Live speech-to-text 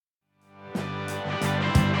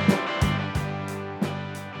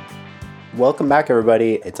Welcome back,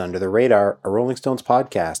 everybody. It's Under the Radar, a Rolling Stones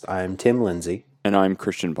podcast. I'm Tim Lindsay. And I'm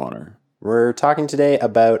Christian Bonner. We're talking today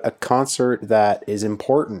about a concert that is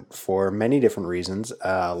important for many different reasons.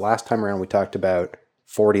 Last time around, we talked about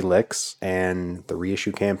 40 Licks and the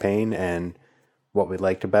reissue campaign and what we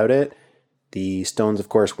liked about it. The Stones, of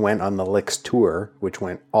course, went on the Licks tour, which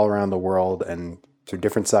went all around the world and through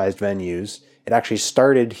different sized venues. It actually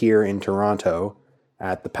started here in Toronto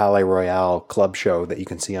at the Palais Royale club show that you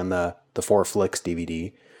can see on the 4 Flicks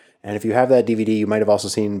DVD. And if you have that DVD, you might have also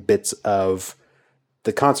seen bits of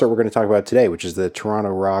the concert we're going to talk about today, which is the Toronto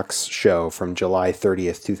Rocks show from July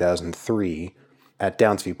 30th, 2003 at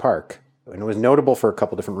Downsview Park. And it was notable for a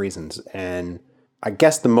couple different reasons. And I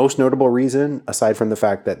guess the most notable reason, aside from the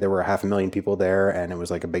fact that there were 500,000 people there and it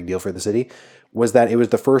was like a big deal for the city, was that it was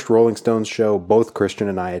the first Rolling Stones show both Christian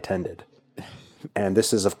and I attended. And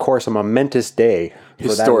this is, of course, a momentous day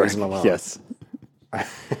for that reason alone. Yes.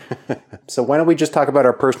 So why don't we just talk about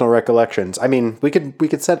our personal recollections? I mean, we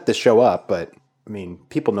could set this show up, but I mean,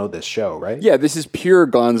 people know this show, right? Yeah, this is pure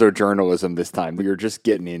gonzo journalism this time. We were just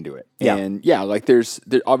getting into it. Yeah. And yeah, like there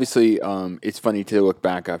obviously it's funny to look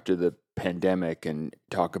back after the pandemic and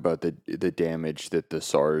talk about the damage that the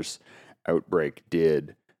SARS outbreak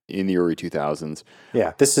did in the early 2000s.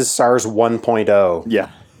 Yeah, this is SARS 1.0. Yeah.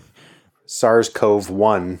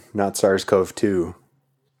 SARS-CoV-1, not SARS-CoV-2.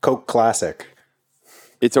 Coke Classic.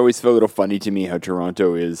 It's always felt a little funny to me how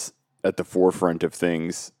Toronto is at the forefront of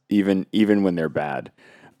things, even when they're bad.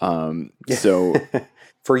 So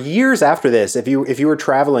for years after this, if you were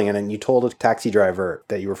traveling and then you told a taxi driver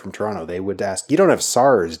that you were from Toronto, they would ask, "You don't have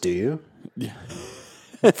SARS, do you?" Yeah.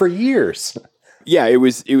 For years. Yeah, it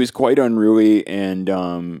was quite unruly, and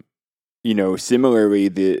similarly,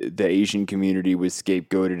 the Asian community was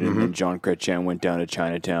scapegoated, and then John Chrétien went down to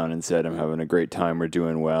Chinatown and said, "I'm having a great time. We're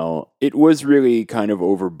doing well." It was really kind of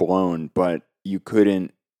overblown, but you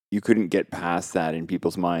couldn't get past that in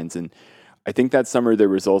people's minds. And I think that summer there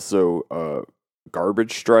was also a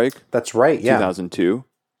garbage strike. That's right. Yeah, 2002.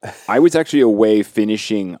 I was actually away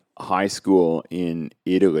finishing high school in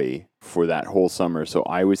Italy for that whole summer, so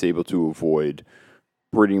I was able to avoid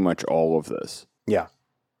pretty much all of this. Yeah.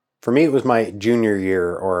 For me, it was my junior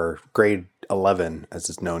year, or grade 11, as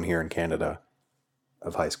it's known here in Canada,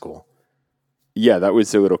 of high school. Yeah, that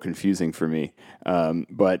was a little confusing for me.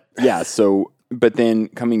 But then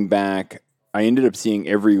coming back, I ended up seeing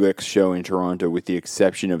every Licks show in Toronto with the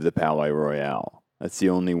exception of the Palais Royale. That's the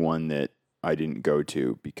only one that I didn't go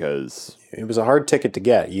to because it was a hard ticket to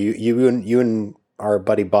get. You and our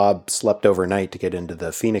buddy Bob slept overnight to get into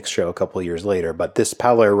the Phoenix show a couple of years later, but this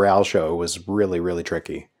Palais Royale show was really, really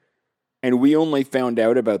tricky. And we only found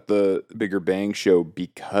out about the Bigger Bang show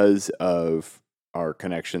because of our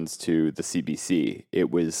connections to the CBC.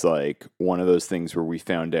 It was like one of those things where we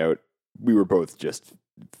found out we were both just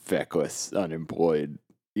feckless, unemployed,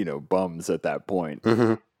 bums at that point.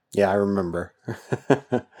 Mm-hmm. Yeah, I remember.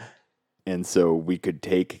 And so we could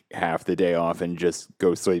take half the day off and just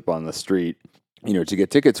go sleep on the street, to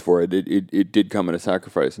get tickets for it. It did come at a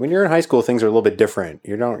sacrifice. When you're in high school, things are a little bit different.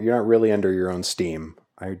 You're not really under your own steam.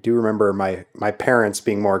 I do remember my parents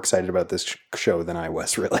being more excited about this show than I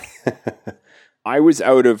was, really. I was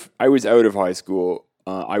out of high school.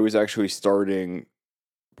 I was actually starting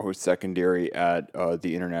post-secondary at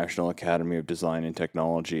the International Academy of Design and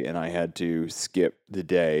Technology, and I had to skip the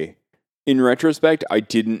day. In retrospect, I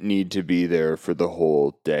didn't need to be there for the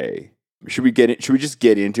whole day. Should we just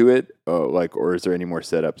get into it? Or is there any more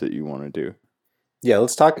setup that you want to do? Yeah,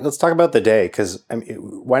 let's talk about the day, because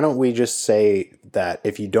why don't we just say that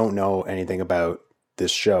if you don't know anything about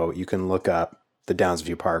this show, you can look up the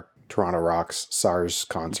Downsview Park Toronto Rocks SARS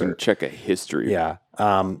concert. You can check a history. Yeah.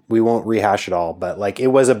 We won't rehash it all, but it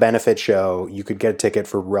was a benefit show. You could get a ticket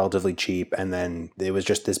for relatively cheap, and then it was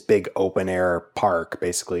just this big open air park,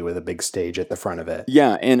 basically, with a big stage at the front of it.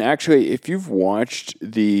 Yeah, and actually, if you've watched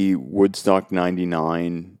the Woodstock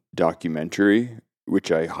 99 documentary,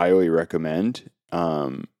 which I highly recommend,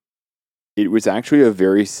 it was actually a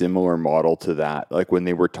very similar model to that. Like when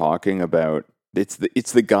they were talking about it's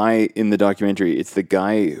the guy in the documentary. It's the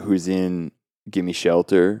guy who's in Gimme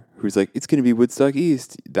Shelter, who's like, it's going to be Woodstock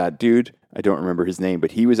East. That dude, I don't remember his name,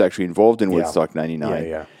 but he was actually involved in Woodstock 99.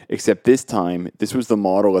 Yeah. Except this was the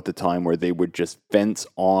model at the time where they would just fence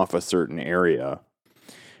off a certain area.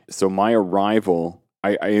 So my arrival,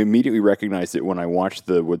 I immediately recognized it when I watched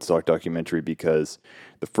the Woodstock documentary, because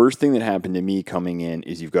the first thing that happened to me coming in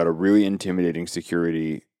is you've got a really intimidating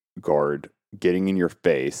security guard getting in your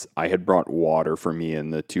face. I had brought water for me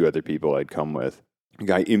and the two other people I'd come with. The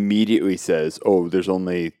guy immediately says, "Oh, there's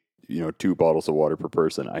only 2 bottles of water per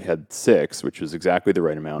person. I had 6, which was exactly the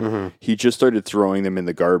right amount. Mm-hmm. He just started throwing them in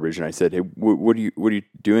the garbage, and I said, "Hey, what are you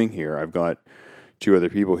doing here? I've got 2 other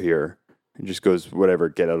people here." And just goes, "Whatever,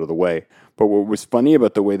 get out of the way." But what was funny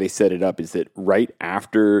about the way they set it up is that right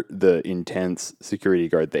after the intense security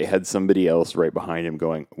guard, they had somebody else right behind him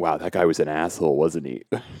going, "Wow, that guy was an asshole, wasn't he?"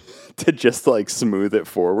 To just like smooth it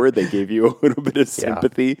forward, they gave you a little bit of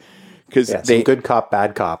sympathy because some good cop,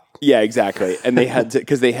 bad cop. Yeah, exactly. And they had to,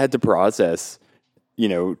 because they had to process,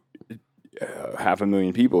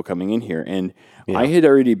 500,000 people coming in here. And I had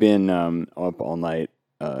already been up all night,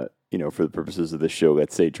 for the purposes of this show,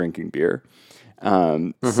 let's say drinking beer.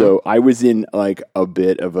 So I was in like a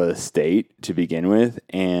bit of a state to begin with.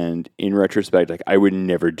 And in retrospect, like I would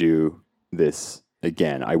never do this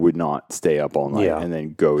again. I would not stay up all night and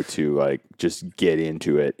then go to like just get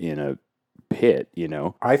into it in a pit,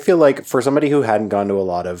 I feel like for somebody who hadn't gone to a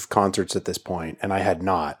lot of concerts at this point, and I had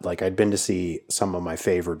not, like I'd been to see some of my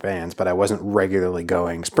favorite bands, but I wasn't regularly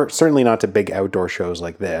going, certainly not to big outdoor shows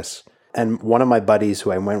like this. And one of my buddies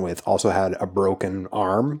who I went with also had a broken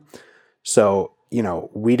arm. So,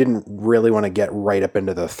 we didn't really want to get right up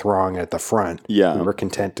into the throng at the front. Yeah. We were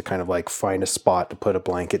content to kind of like find a spot to put a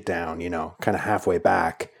blanket down, kind of halfway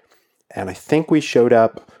back. And I think we showed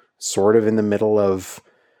up sort of in the middle of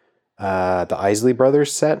the Isley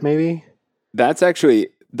Brothers set, maybe. That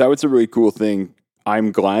was a really cool thing.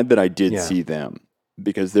 I'm glad that I did see them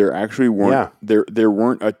because there actually weren't there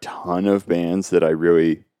weren't a ton of bands that I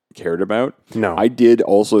really cared about. No,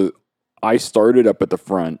 I started up at the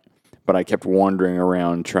front, but I kept wandering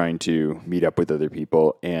around trying to meet up with other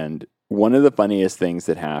people. And one of the funniest things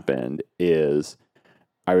that happened is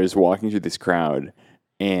I was walking through this crowd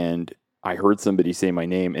and I heard somebody say my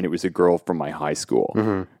name, and it was a girl from my high school.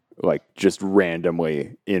 Mm-hmm. Like just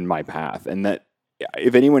randomly in my path. And that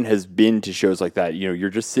if anyone has been to shows like that, you're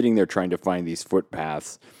just sitting there trying to find these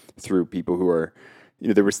footpaths through people who are,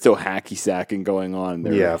 there was still hacky sacking going on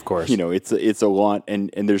there. Yeah, of course. It's a lot.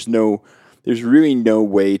 And there's really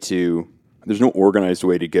no organized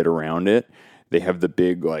way to get around it. They have the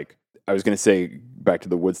big, like, I was going to say back to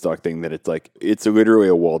the Woodstock thing that it's literally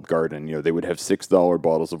a walled garden. They would have $6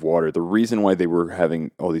 bottles of water. The reason why they were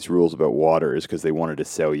having all these rules about water is because they wanted to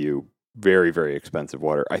sell you very, very expensive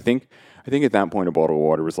water. I think at that point a bottle of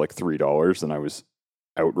water was like $3, and I was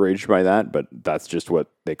outraged by that, but that's just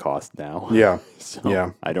what they cost now. Yeah.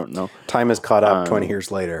 So, I don't know. Time has caught up 20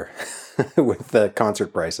 years later with the concert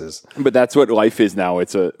prices. But that's what life is now.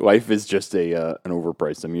 Life is just an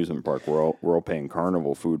overpriced amusement park. We're all paying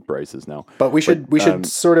carnival food prices now. But we should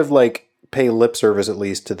sort of like pay lip service at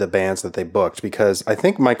least to the bands that they booked, because I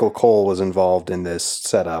think Michael Cole was involved in this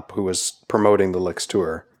setup, who was promoting the Licks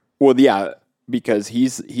tour. Well, yeah, because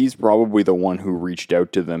he's probably the one who reached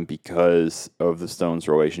out to them because of the Stones'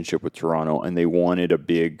 relationship with Toronto, and they wanted a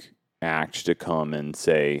big act to come and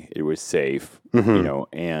say it was safe,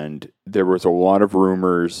 and there was a lot of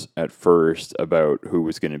rumors at first about who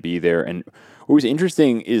was going to be there. And what was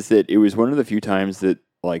interesting is that it was one of the few times that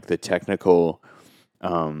like the technical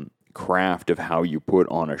craft of how you put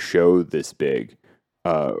on a show this big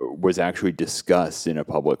was actually discussed in a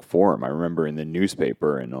public forum. I remember in the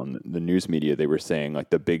newspaper and on the news media, they were saying like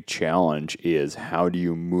the big challenge is how do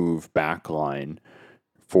you move backline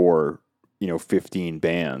for 15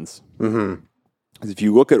 bands. Mm-hmm. Because if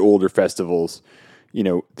you look at older festivals,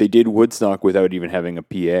 they did Woodstock without even having a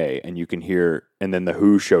PA, and you can hear, and then the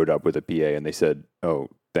Who showed up with a PA, and they said, "Oh,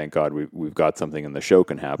 thank God we've got something, and the show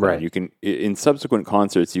can happen." Right. And you can, in subsequent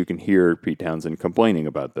concerts, you can hear Pete Townsend complaining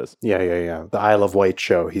about this. Yeah. The Isle of Wight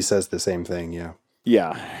show, he says the same thing. Yeah.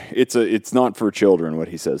 Yeah, it's not for children what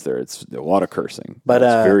he says there. It's a lot of cursing, but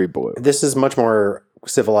it's very blue. This is much more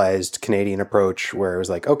civilized Canadian approach, where it was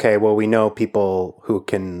like, okay, well, we know people who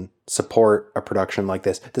can support a production like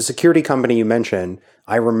this. The security company you mentioned,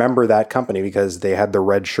 I remember that company because they had the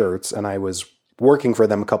red shirts, and I was working for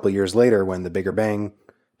them a couple of years later when the Bigger Bang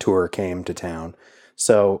tour came to town.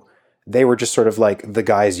 So they were just sort of like the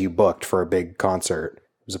guys you booked for a big concert.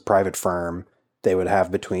 It was a private firm. They would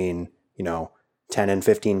have between 10 and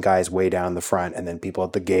 15 guys way down the front, and then people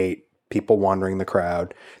at the gate, people wandering the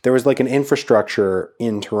crowd. There was like an infrastructure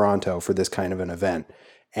in Toronto for this kind of an event.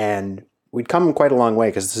 And we'd come quite a long way,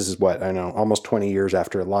 because this is almost 20 years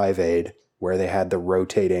after Live Aid, where they had the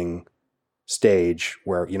rotating stage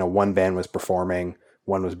where, one band was performing,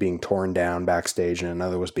 one was being torn down backstage, and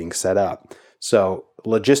another was being set up. So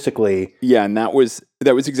logistically, yeah, and that was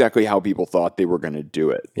exactly how people thought they were going to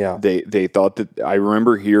do it. Yeah, they thought that. I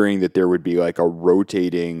remember hearing that there would be like a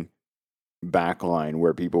rotating backline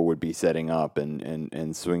where people would be setting up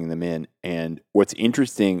and swinging them in. And what's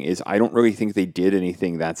interesting is I don't really think they did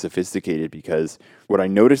anything that sophisticated, because what I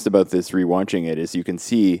noticed about this rewatching it is you can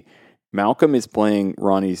see Malcolm is playing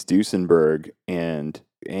Ronnie's Duesenberg and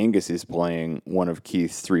Angus is playing one of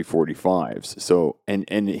Keith's 345s. So, and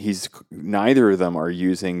he's, neither of them are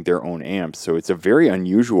using their own amps. So it's a very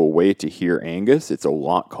unusual way to hear Angus. It's a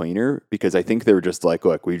lot cleaner, because I think they're just like,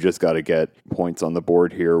 look, we've just got to get points on the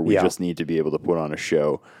board here. We just need to be able to put on a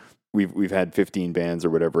show. We've had 15 bands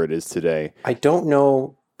or whatever it is today. I don't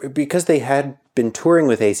know, because they had been touring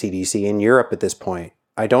with AC/DC in Europe at this point.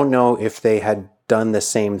 I don't know if they had done the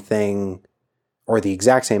same thing or the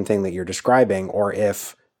exact same thing that you're describing, or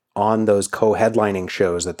if on those co-headlining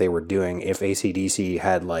shows that they were doing, if AC/DC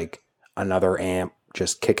had like another amp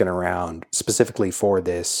just kicking around specifically for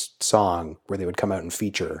this song where they would come out and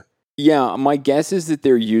feature. Yeah, my guess is that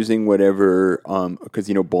they're using whatever, because,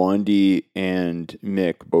 Blondie and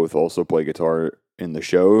Mick both also play guitar in the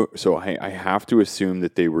show. So I have to assume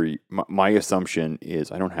that they were, my assumption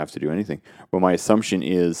is, I don't have to do anything, but my assumption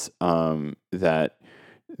is that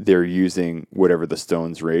they're using whatever the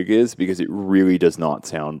Stones rig is, because it really does not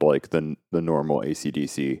sound like the normal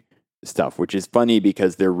AC/DC stuff, which is funny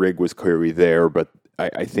because their rig was clearly there, but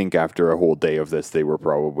I think after a whole day of this, they were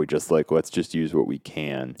probably just like, let's just use what we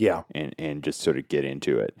can, and just sort of get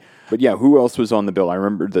into it. But yeah, who else was on the bill? I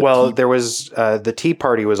remember there was the Tea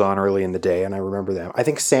Party was on early in the day, and I remember them. I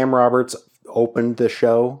think Sam Roberts opened the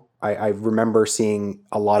show. I remember seeing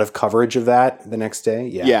a lot of coverage of that the next day.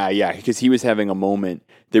 Yeah, because he was having a moment.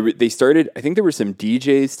 They started, I think there was some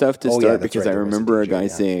DJ stuff to start, because I remember a guy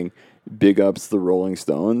saying, big ups the Rolling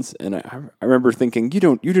Stones, and I remember thinking, you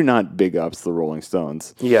do not big ups the Rolling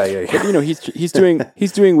Stones. Yeah. But, he's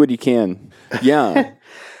doing what he can. Yeah.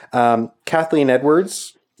 Kathleen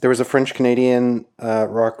Edwards. There was a French Canadian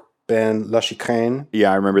rock band, La Chicane.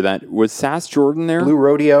 Yeah, I remember that. Was Sass Jordan there? Blue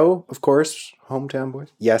Rodeo, of course, Hometown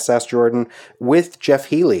Boys. Yeah, Sass Jordan with Jeff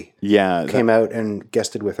Healey. Yeah, came out and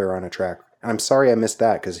guested with her on a track. I'm sorry I missed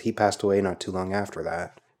that, because he passed away not too long after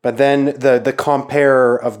that. But then the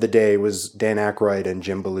compare of the day was Dan Aykroyd and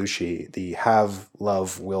Jim Belushi, the Have,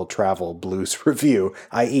 Love, Will Travel Blues Review,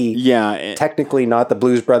 i.e. technically not the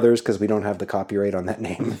Blues Brothers, because we don't have the copyright on that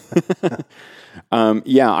name.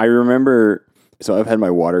 I remember, so I've had my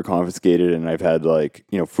water confiscated, and I've had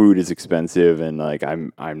food is expensive, and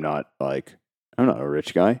I'm not a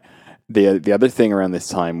rich guy. The other thing around this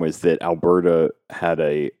time was that Alberta had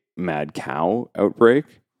a mad cow outbreak.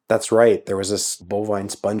 That's right. There was this bovine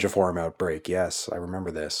spongiform outbreak. Yes, I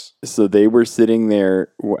remember this. So they were sitting there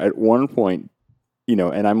at one point,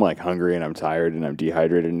 and I'm hungry and I'm tired and I'm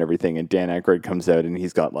dehydrated and everything. And Dan Aykroyd comes out and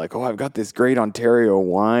he's got I've got this great Ontario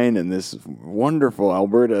wine and this wonderful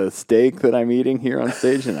Alberta steak that I'm eating here on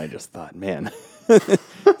stage. And I just thought, man,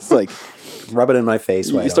 it's rub it in my face.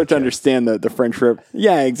 You start to understand the French rip.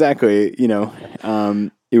 Yeah, exactly.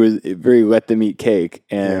 It was very let them eat cake.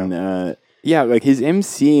 And, his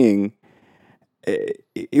emceeing,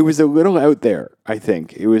 it was a little out there, I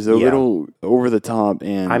think. It was a little over the top.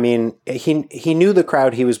 And I mean, he knew the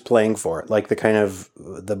crowd he was playing for, like the kind of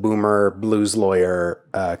the boomer blues lawyer,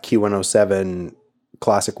 Q107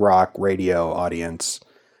 classic rock radio audience.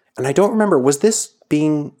 And I don't remember, was this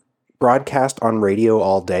being broadcast on radio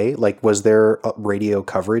all day? Was there radio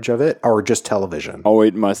coverage of it, or just television? Oh,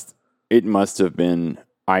 it must have been.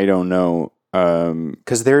 I don't know.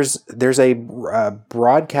 Because there's a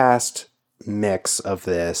broadcast mix of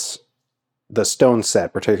this, the Stone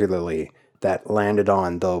set particularly, that landed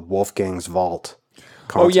on the Wolfgang's Vault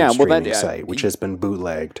concert streaming site, which has been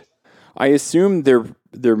bootlegged. I assume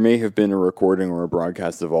there may have been a recording or a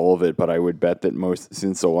broadcast of all of it, but I would bet that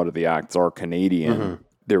since a lot of the acts are Canadian,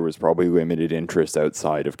 there was probably limited interest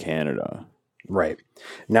outside of Canada. Right.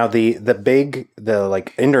 Now the big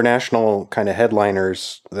international kind of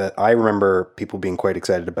headliners that I remember people being quite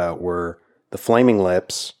excited about were the Flaming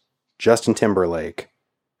Lips, Justin Timberlake,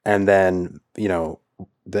 and then, the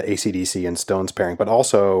AC/DC and Stones pairing. But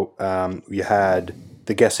also you had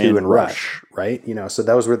the Guess Who and Rush, right? So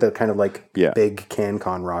those were the kind of big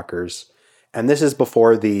CanCon rockers. And this is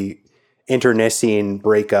before the internecine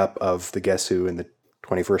breakup of the Guess Who and the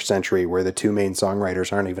 21st Century, where the two main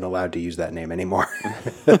songwriters aren't even allowed to use that name anymore.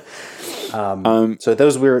 So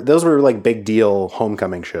those were big deal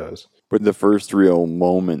homecoming shows. But the first real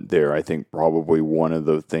moment there, I think probably one of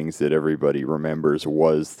the things that everybody remembers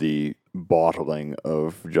was the bottling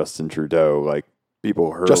of Justin Trudeau.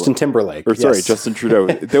 People heard Justin Timberlake. Justin Trudeau.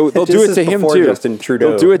 They'll do it to him too. Justin Trudeau.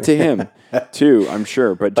 They'll do it to him too, I'm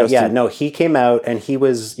sure. But he came out and he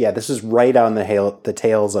was, this is right on the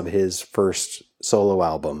tails of his first solo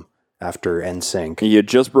album. after NSYNC. He had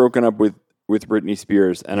just broken up with Britney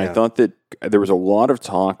Spears, and I Yeah. thought that there was a lot of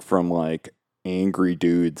talk from like angry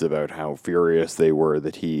dudes about how furious they were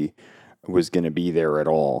that he was going to be there at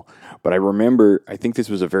all. But I remember, I think this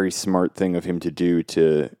was a very smart thing of him to do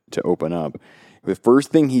to open up. The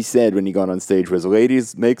first thing he said when he got on stage was,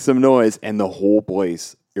 "Ladies, make some noise," and the whole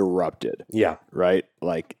place erupted. Yeah. Right?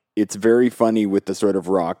 Like, it's very funny with the sort of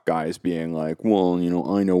rock guys being like, well, you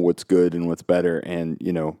know, I know what's good and what's better. And,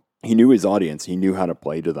 you know, he knew his audience. He knew how to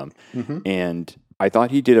play to them. Mm-hmm. And I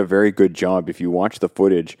thought he did a very good job. If you watch the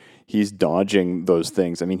footage, he's dodging those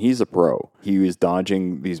things. I mean, he's a pro. He was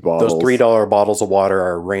dodging these bottles. Those $3 bottles of water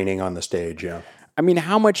are raining on the stage, yeah. I mean,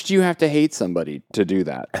 how much do you have to hate somebody to do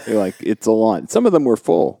that? Like, it's a lot. Some of them were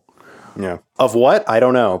full. Yeah. Of what? I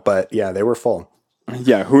don't know. But yeah, they were full.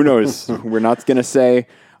 Yeah, who knows? We're not going to say.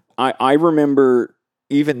 I remember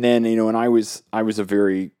even then, you know, and I was a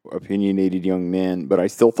very opinionated young man, but I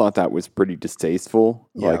still thought that was pretty distasteful.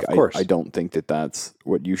 Yeah, like, of course. I don't think that that's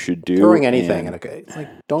what you should do. Throwing anything and, at like,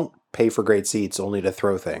 don't pay for great seats only to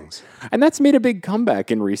throw things. and that's made a big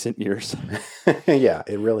comeback in recent years. Yeah,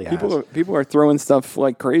 it really has. People are throwing stuff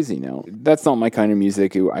like crazy now. That's not my kind of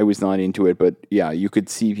music. I was not into it, but yeah, you could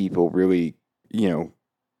see people really, you know,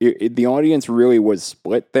 the audience really was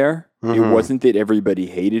split there. It wasn't that everybody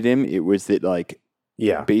hated him. It was that, like,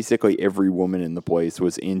 yeah, basically every woman in the place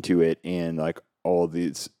was into it, and like all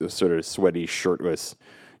these sort of sweaty, shirtless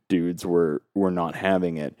dudes were not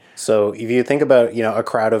having it. So if you think about, you know, a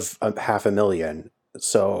crowd of 500,000,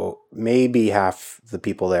 so maybe half the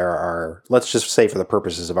people there are, let's just say for the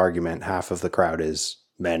purposes of argument, half of the crowd is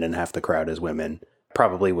men and half the crowd is women.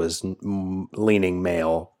 Probably was leaning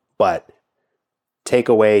male, but take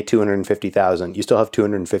away 250,000, you still have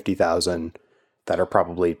 250,000 that are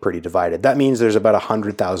probably pretty divided. That means there's about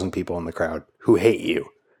 100,000 people in the crowd who hate you.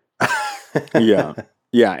 Yeah.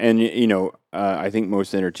 Yeah. And, you know, I think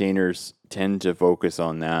most entertainers tend to focus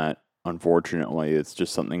on that. Unfortunately, it's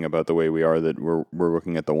just something about the way we are that we're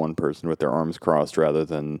looking at the one person with their arms crossed rather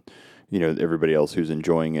than, you know, everybody else who's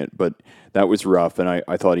enjoying it. But that was rough, and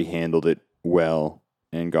I thought he handled it well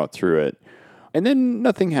and got through it. And then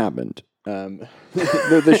nothing happened.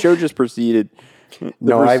 The show just proceeded.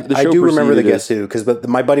 I do remember the Guess Who, because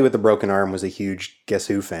my buddy with the broken arm was a huge Guess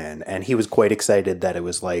Who fan, and he was quite excited that it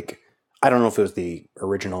was like, I don't know if it was the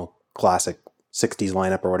original classic 60s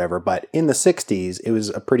lineup or whatever, but in the 60s, it was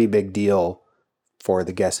a pretty big deal for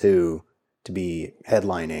the Guess Who to be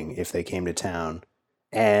headlining if they came to town.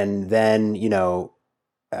 And then, you know,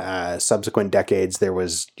 subsequent decades, there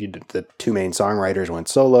was the two main songwriters went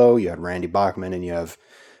solo. You had Randy Bachman, and you have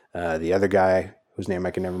the other guy whose name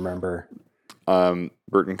I can never remember.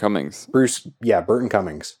 Burton Cummings. Bruce. Yeah, Burton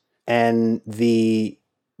Cummings. And the...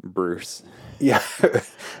 Bruce. Yeah.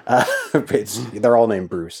 They're all named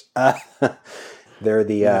Bruce. They're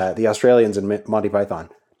the Australians in Monty Python.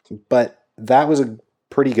 But that was a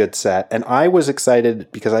pretty good set. And I was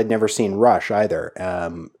excited because I'd never seen Rush either.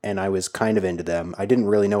 And I was kind of into them. I didn't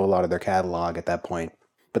really know a lot of their catalog at that point.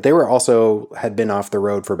 But they had been off the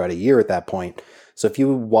road for about a year at that point. So if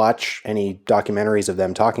you watch any documentaries of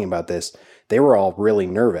them talking about this, they were all really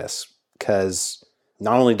nervous because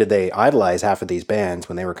not only did they idolize half of these bands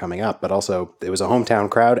when they were coming up, but also it was a hometown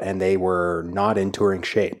crowd and they were not in touring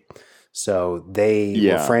shape. So they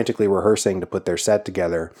were frantically rehearsing to put their set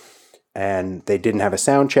together, and they didn't have a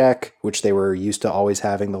sound check, which they were used to always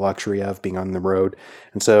having the luxury of being on the road.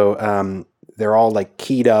 And so they're all like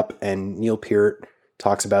keyed up, and Neil Peart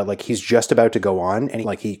talks about like he's just about to go on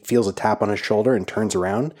and he feels a tap on his shoulder and turns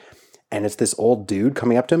around, and it's this old dude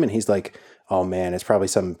coming up to him, and he's like, oh man, it's probably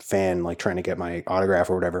some fan like trying to get my autograph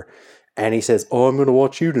or whatever. And he says, oh, I'm going to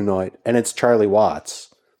watch you tonight. And it's Charlie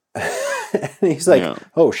Watts. And he's like,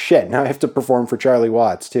 oh shit, now I have to perform for Charlie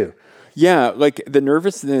Watts too. Yeah, like the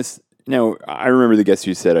nervousness. Now, I remember the Guess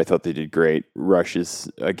Who said, I thought they did great. Rush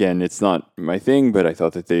is, again, it's not my thing, but I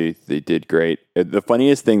thought that they did great. The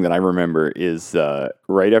funniest thing that I remember is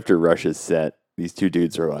right after Rush's set, these two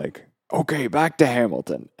dudes are like, okay, back to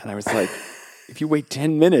Hamilton. And I was like, if you wait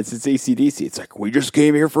 10 minutes, it's AC/DC. It's like, we just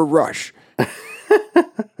came here for Rush.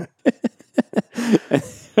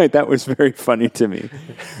 That was very funny to me.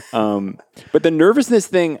 But the nervousness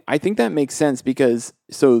thing, I think that makes sense because,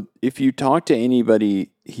 so if you talk to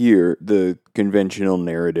anybody here, the conventional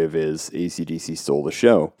narrative is AC/DC stole the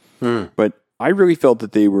show. But I really felt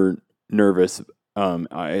that they were nervous,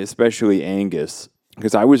 especially Angus,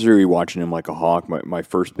 because I was really watching him like a hawk. My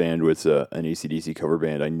first band was an AC/DC cover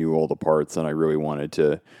band. I knew all the parts, and I really wanted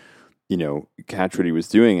to, catch what he was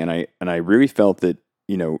doing. And I really felt that,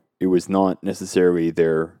 it was not necessarily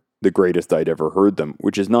the greatest I'd ever heard them,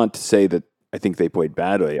 which is not to say that I think they played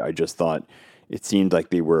badly. I just thought it seemed like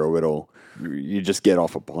they were a little. You just get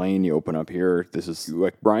off a plane, you open up here. This is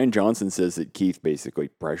like Brian Johnson says that Keith basically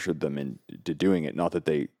pressured them into doing it. Not that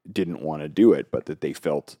they didn't want to do it, but that they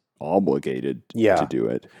felt obligated to do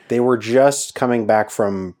it. They were just coming back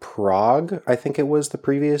from Prague. I think it was the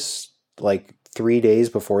previous, like 3 days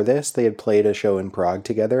before this, they had played a show in Prague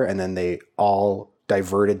together, and then they all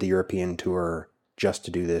diverted the European tour just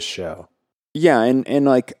to do this show. Yeah, and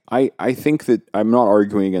like I think that I'm not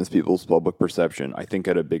arguing against people's public perception. I think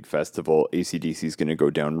at a big festival, AC/DC is going to go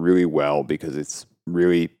down really well because it's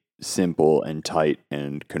really simple and tight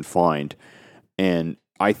and confined. And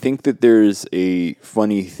I think that there's a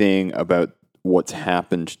funny thing about what's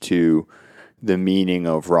happened to the meaning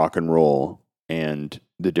of rock and roll and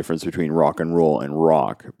the difference between rock and roll and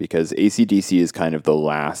rock, because AC/DC is kind of the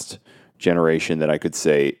last generation that I could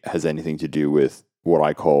say has anything to do with what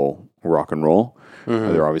I call rock and roll.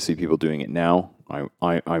 There are obviously people doing it now.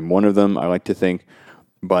 I'm one of them, I like to think.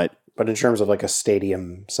 But in terms of like a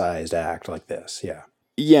stadium-sized act like this, yeah.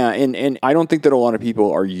 Yeah, and I don't think that a lot of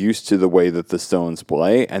people are used to the way that the Stones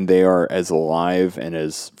play, and they are as alive and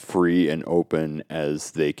as free and open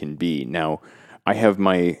as they can be. Now, I have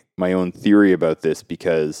my own theory about this,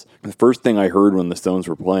 because the first thing I heard when the Stones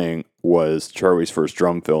were playing was Charlie's first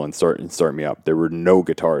drum fill and Start Me Up. There were no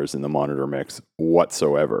guitars in the monitor mix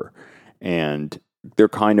whatsoever. And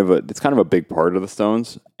it's kind of a big part of the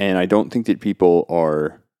Stones. And I don't think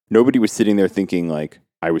that nobody was sitting there thinking, like,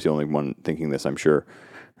 I was the only one thinking this, I'm sure,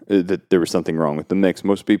 that there was something wrong with the mix.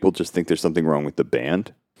 Most people just think there's something wrong with the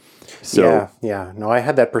band. So yeah. No, I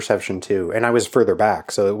had that perception too, and I was further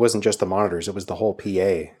back, so it wasn't just the monitors; it was the whole PA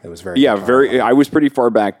that was very. I was pretty far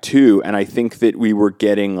back too, and I think that we were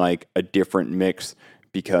getting like a different mix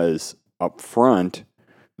because up front,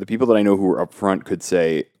 the people that I know who were up front could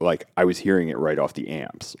say like I was hearing it right off the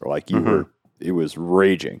amps, or like it was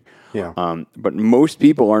raging. Yeah. But most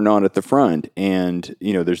people are not at the front, and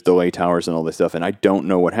there's delay towers and all this stuff, and I don't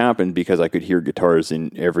know what happened because I could hear guitars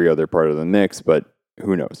in every other part of the mix, but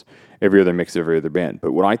who knows? Every other mix, every other band.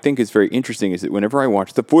 But what I think is very interesting is that whenever I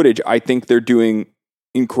watch the footage, I think they're doing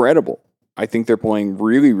incredible. I think they're playing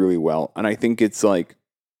really, really well. And I think it's like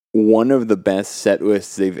one of the best set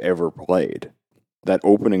lists they've ever played. That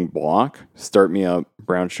opening block, Start Me Up,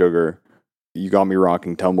 Brown Sugar, You Got Me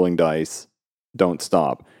Rocking, Tumbling Dice, Don't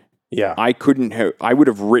Stop. Yeah. I would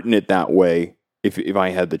have written it that way if I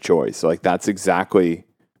had the choice. So like that's exactly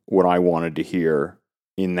what I wanted to hear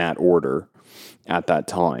in that order at that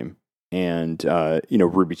time. And,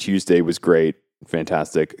 Ruby Tuesday was great.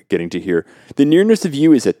 Fantastic. Getting to hear The Nearness of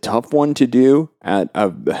You is a tough one to do at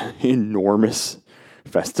an enormous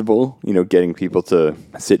festival, getting people to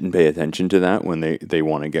sit and pay attention to that when they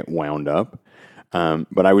want to get wound up.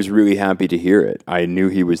 But I was really happy to hear it. I knew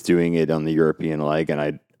he was doing it on the European leg, and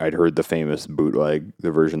I'd heard the famous bootleg,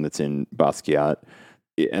 the version that's in Basquiat,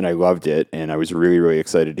 and I loved it. And I was really, really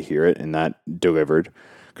excited to hear it, and that delivered.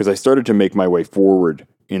 Because I started to make my way forward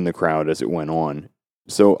in the crowd as it went on.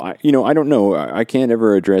 So, I don't know. I can't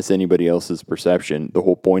ever address anybody else's perception. The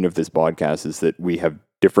whole point of this podcast is that we have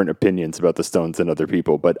different opinions about the Stones than other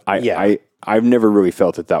people. But I've never really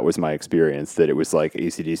felt that was my experience, that it was like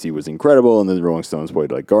AC/DC was incredible and then the Rolling Stones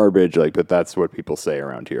played like garbage. But that's what people say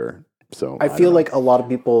around here. So I feel like a lot of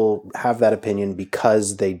people have that opinion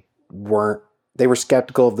because they were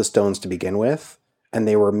skeptical of the Stones to begin with, and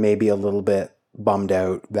they were maybe a little bit bummed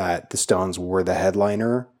out that the Stones were the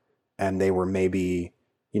headliner, and they were maybe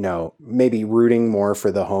rooting more for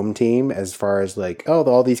the home team as far as like, oh,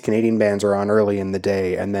 all these Canadian bands are on early in the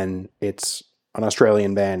day, and then it's an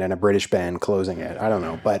Australian band and a British band closing it. I don't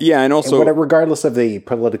know. But yeah, and also regardless of the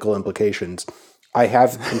political implications, I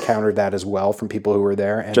have encountered that as well from people who were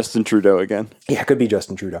there. And Justin Trudeau again. Yeah, it could be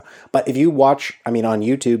Justin Trudeau. But if you watch, on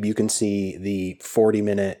YouTube, you can see the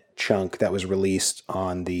 40-minute chunk that was released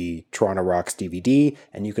on the Toronto Rocks DVD,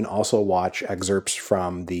 and you can also watch excerpts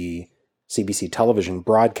from the CBC television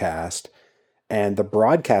broadcast. And the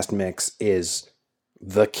broadcast mix is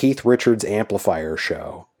the Keith Richards amplifier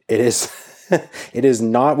show. It is it is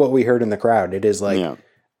not what we heard in the crowd. It is like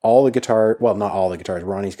all the guitar, well, not all the guitars.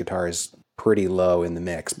 Ronnie's guitar is pretty low in the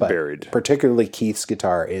mix, but buried. Particularly Keith's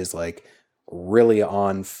guitar is like really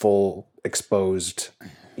on full exposed,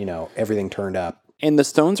 everything turned up. And the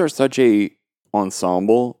Stones are such a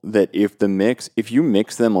ensemble that if you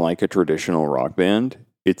mix them like a traditional rock band,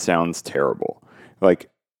 it sounds terrible. Like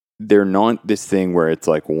they're not this thing where it's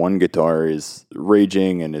like one guitar is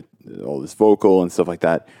raging and all this vocal and stuff like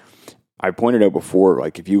that. I pointed out before,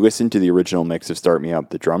 like if you listen to the original mix of Start Me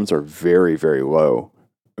Up, the drums are very, very low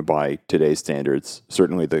by today's standards.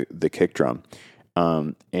 Certainly the kick drum,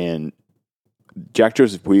 and Jack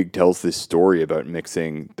Joseph Puig tells this story about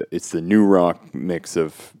mixing. It's the new rock mix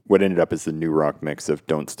of what ended up as the new rock mix of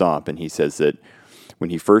Don't Stop. And he says that when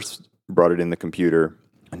he first brought it in the computer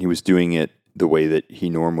and he was doing it the way that he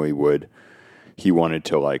normally would, he wanted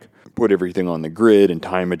to like put everything on the grid and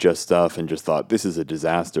time adjust stuff and just thought this is a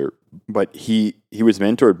disaster. But he was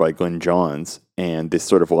mentored by Glenn Johns, and this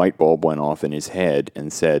sort of light bulb went off in his head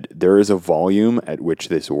and said, there is a volume at which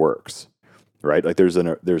this works, right? Like there's an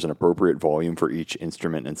appropriate volume for each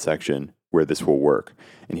instrument and section where this will work.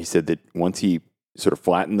 And he said that once he sort of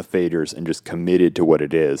flattened the faders and just committed to what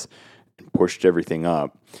it is and pushed everything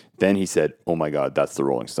up, then he said, oh my God, that's the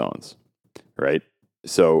Rolling Stones, right?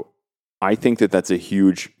 So I think that that's a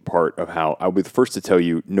huge part of how I'll be the first to tell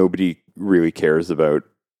you nobody really cares about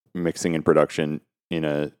mixing and production in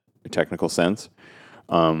a technical sense.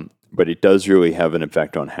 But it does really have an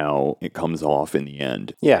effect on how it comes off in the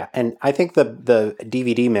end. Yeah, and I think the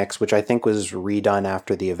DVD mix, which I think was redone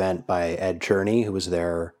after the event by Ed Cherney, who was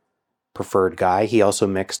their preferred guy, he also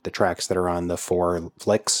mixed the tracks that are on the 4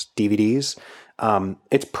 Flicks DVDs.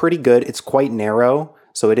 It's pretty good. It's quite narrow.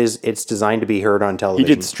 So it's designed to be heard on television.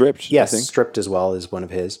 He did Stripped. Yes, Stripped as well is one of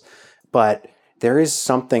his. But there is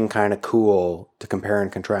something kind of cool to compare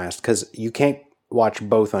and contrast because you can't watch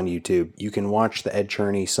both on YouTube. You can watch the Ed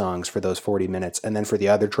Cherney songs for those 40 minutes. And then for the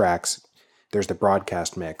other tracks, there's the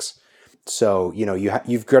broadcast mix. So, you know, you're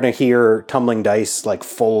going to hear Tumbling Dice like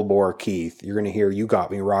full bore Keith. You're going to hear You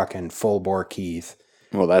Got Me Rockin' full bore Keith.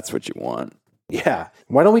 Well, that's what you want. Yeah.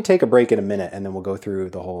 Why don't we take a break in a minute and then we'll go through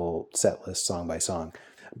the whole set list song by song.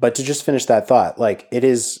 But to just finish that thought, like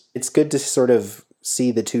it's good to sort of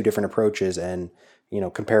see the two different approaches and, you know,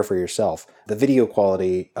 compare for yourself. The video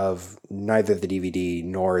quality of neither the DVD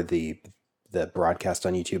nor the broadcast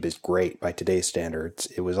on YouTube is great by today's standards.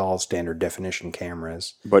 It was all standard definition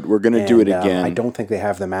cameras. But we're going to do it again. I don't think they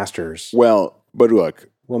have the masters. Well, but look.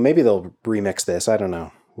 Well, maybe they'll remix this. I don't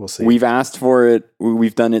know. We'll see. We've asked for it.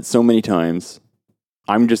 We've done it so many times.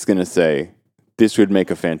 I'm just going to say this would make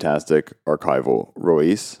a fantastic archival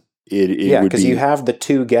release. Yeah, because you have the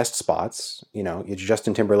 2 guest spots. You know,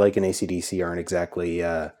 Justin Timberlake and AC/DC aren't exactly...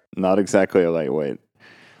 not exactly a lightweight.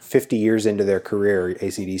 50 years into their career,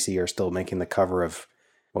 AC/DC are still making the cover of,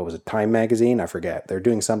 what was it, Time magazine? I forget. They're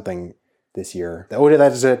doing something this year. Oh,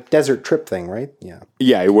 that's a Desert Trip thing, right? Yeah.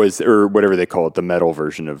 Yeah, it was, or whatever they call it, the metal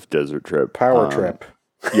version of Desert Trip. Power Trip.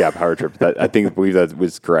 Yeah, Power Trip. I believe that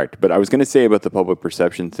was correct. But I was going to say about the public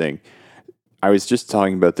perception thing, I was just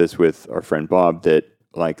talking about this with our friend Bob, that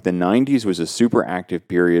like the 90s was a super active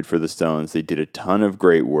period for the Stones. They did a ton of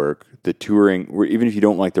great work. The touring, even if you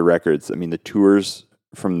don't like the records, I mean, the tours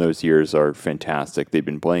from those years are fantastic. They've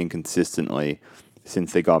been playing consistently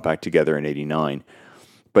since they got back together in 89.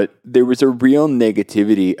 But there was a real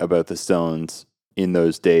negativity about the Stones in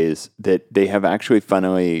those days that they have actually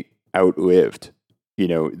finally outlived. You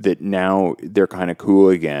know, that now they're kind of cool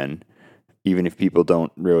again, even if people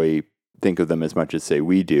don't really think of them as much as, say,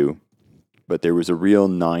 we do. But there was a real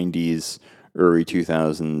 90s, early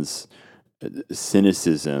 2000s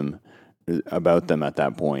cynicism about them at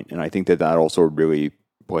that point. And I think that also really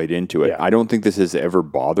played into it. Yeah. I don't think this has ever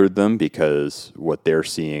bothered them because what they're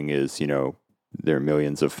seeing is, you know, their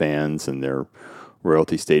millions of fans and their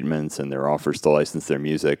royalty statements and their offers to license their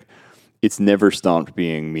music. It's never stopped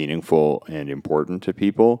being meaningful and important to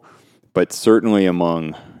people. But certainly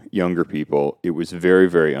among younger people, it was very,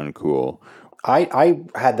 very uncool. I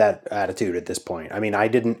had that attitude at this point. I mean, I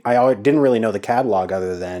didn't really know the catalog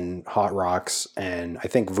other than Hot Rocks and I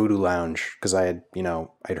think Voodoo Lounge because I'd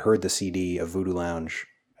heard the CD of Voodoo Lounge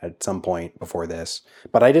at some point before this,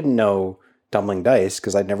 but I didn't know Tumbling Dice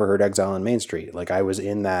because I'd never heard Exile on Main Street. Like I was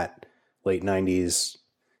in that late 90s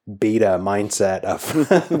beta mindset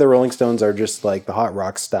of the Rolling Stones are just like the Hot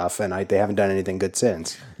Rock stuff and they haven't done anything good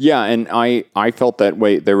since. Yeah, and I felt that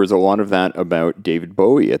way. There was a lot of that about David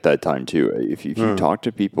Bowie at that time too. If you talk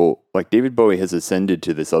to people, like David Bowie has ascended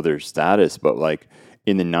to this other status, but like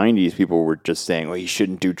in the 90s, people were just saying, well, he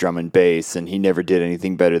shouldn't do drum and bass and he never did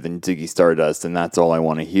anything better than Ziggy Stardust and that's all I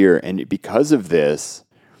want to hear. And because of this,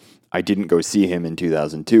 I didn't go see him in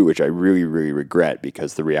 2002, which I really, really regret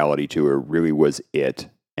because the reality tour really was it.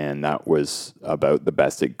 And that was about the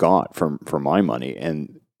best it got for my money.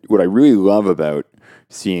 And what I really love about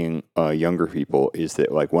seeing younger people is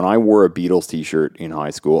that, like, when I wore a Beatles t-shirt in high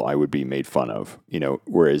school, I would be made fun of, you know,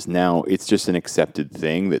 whereas now it's just an accepted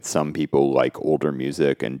thing that some people like older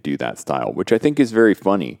music and do that style, which I think is very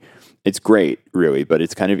funny. It's great, really, but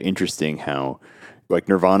it's kind of interesting how, like,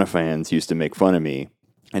 Nirvana fans used to make fun of me.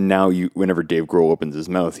 And now whenever Dave Grohl opens his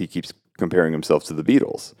mouth, he keeps comparing himself to the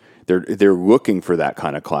Beatles. They're looking for that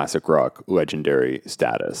kind of classic rock legendary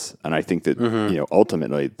status, and I think that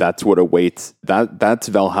ultimately that's what awaits. That's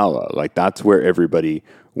Valhalla. Like that's where everybody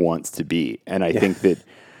wants to be, and I think that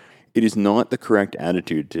it is not the correct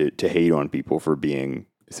attitude to hate on people for being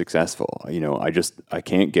successful. I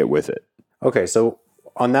can't get with it. Okay, so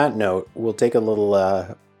on that note, we'll take a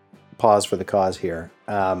little pause for the cause here,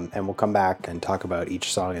 and we'll come back and talk about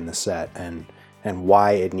each song in the set and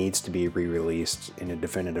why it needs to be re-released in a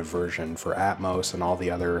definitive version for Atmos and all the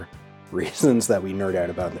other reasons that we nerd out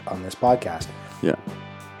about on this podcast. Yeah.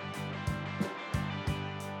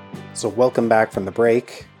 So welcome back from the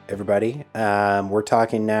break, everybody. We're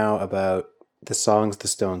talking now about the songs the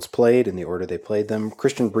Stones played in the order they played them.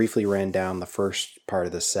 Christian briefly ran down the first part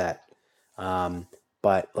of the set.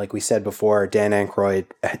 But like we said before, Dan Aykroyd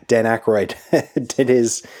did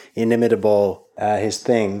his inimitable, his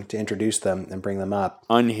thing to introduce them and bring them up.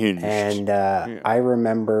 Unhinged. And I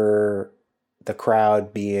remember the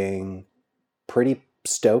crowd being pretty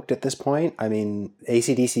stoked at this point. I mean,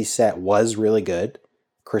 AC/DC's set was really good.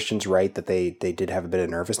 Christian's right that they did have a bit of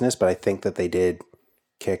nervousness, but I think that they did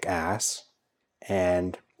kick ass.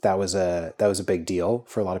 And that was a big deal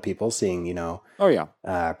for a lot of people seeing,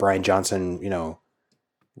 Brian Johnson,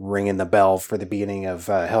 ringing the bell for the beginning of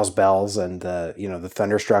Hell's Bells and the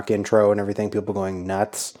Thunderstruck intro and everything, people going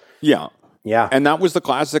nuts. Yeah. Yeah. And that was the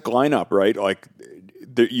classic lineup, right? Like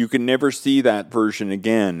you can never see that version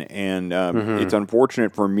again. And it's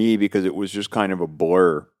unfortunate for me because it was just kind of a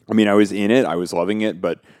blur. I mean, I was in it, I was loving it,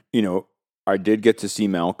 but I did get to see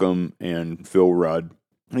Malcolm and Phil Rudd.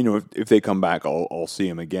 If they come back, I'll see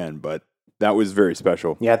him again, but that was very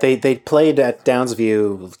special. Yeah, they played at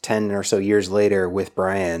Downsview 10 or so years later with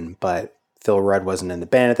Brian, but Phil Rudd wasn't in the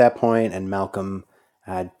band at that point, and Malcolm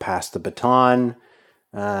had passed the baton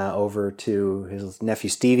over to his nephew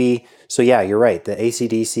Stevie. So yeah, you're right. The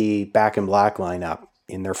AC/DC Back in Black lineup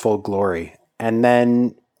in their full glory. And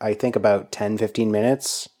then I think about 10, 15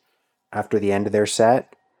 minutes after the end of their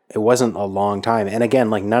set, it wasn't a long time. And again,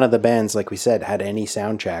 like none of the bands, like we said, had any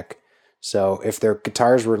sound check. So if their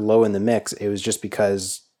guitars were low in the mix, it was just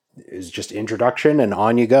because it was just introduction and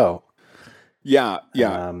on you go. Yeah,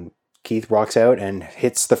 yeah. Keith walks out and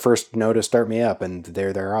hits the first note of Start Me Up, and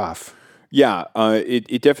they're off. Yeah,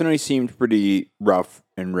 it definitely seemed pretty rough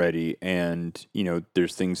and ready, and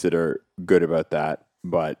there's things that are good about that,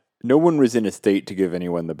 but no one was in a state to give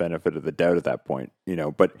anyone the benefit of the doubt at that point,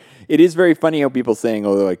 But it is very funny how people saying,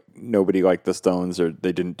 "Oh, like nobody liked the Stones or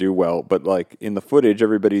they didn't do well," but like in the footage,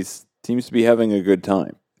 everybody seems to be having a good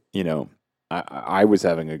time. I was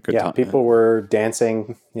having a good time. Yeah, people were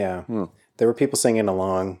dancing. Yeah, there were people singing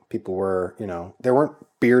along. People were, there weren't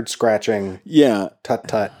beard scratching. Yeah,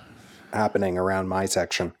 tut happening around my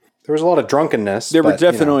section. There was a lot of drunkenness. There were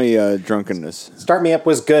definitely drunkenness. Start Me Up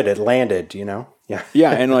was good. It landed, Yeah.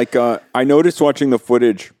 Yeah, and like I noticed watching the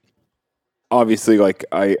footage. Obviously, like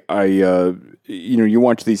I you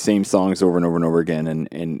watch these same songs over and over and over again,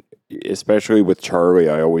 and especially with Charlie,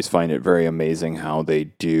 I always find it very amazing how they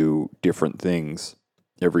do different things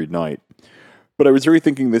every night. But I was really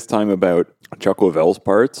thinking this time about Chuck Leavell's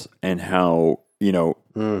parts and how he'll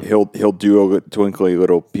do a twinkly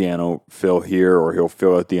little piano fill here, or he'll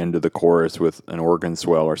fill at the end of the chorus with an organ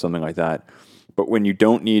swell or something like that. But when you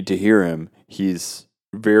don't need to hear him, he's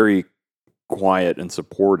very quiet and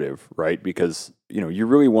supportive, right? Because, you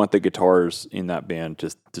really want the guitars in that band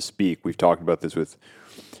to speak. We've talked about this with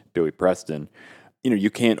Billy Preston. You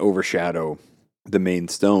can't overshadow the main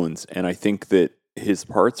Stones. And I think that his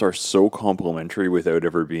parts are so complementary without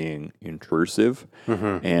ever being intrusive.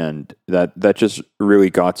 Mm-hmm. And that just really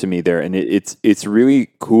got to me there. And it's really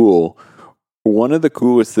cool. One of the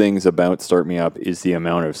coolest things about Start Me Up is the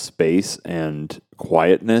amount of space and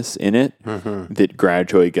quietness in it that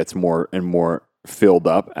gradually gets more and more filled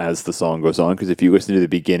up as the song goes on. Because if you listen to the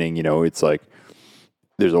beginning, it's like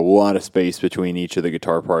there's a lot of space between each of the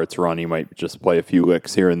guitar parts. Ronnie might just play a few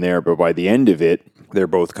licks here and there, but by the end of it, they're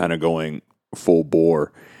both kind of going full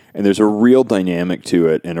bore. And there's a real dynamic to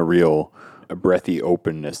it and a breathy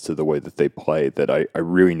openness to the way that they play that I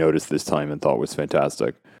really noticed this time and thought was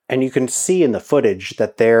fantastic. And you can see in the footage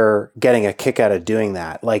that they're getting a kick out of doing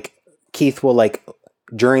that. Like Keith will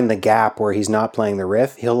during the gap where he's not playing the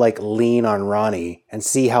riff, he'll lean on Ronnie and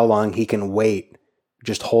see how long he can wait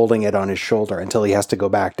just holding it on his shoulder until he has to go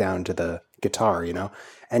back down to the guitar,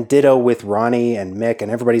 And ditto with Ronnie and Mick,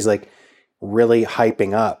 and everybody's really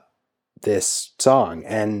hyping up this song.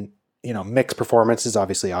 And, Mick's performance is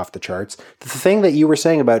obviously off the charts. The thing that you were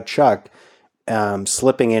saying about Chuck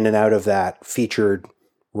slipping in and out of that featured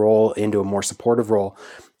role into a more supportive role,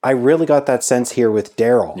 I really got that sense here with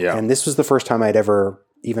Daryl. Yeah. And this was the first time I'd ever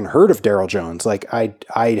even heard of Daryl Jones. Like I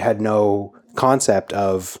had no concept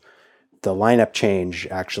of the lineup change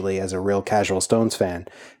actually as a real casual Stones fan.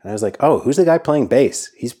 And I was like, oh, who's the guy playing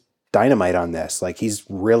bass? He's dynamite on this. Like he's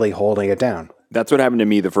really holding it down. That's what happened to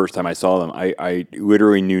me the first time I saw them. I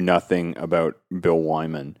literally knew nothing about Bill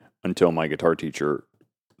Wyman until my guitar teacher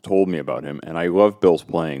told me about him. And I love Bill's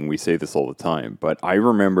playing. We say this all the time. But I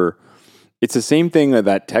remember it's the same thing that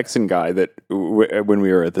that Texan guy that when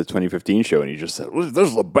we were at the 2015 show and he just said, this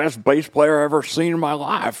is the best bass player I've ever seen in my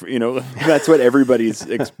life. You know, that's what everybody's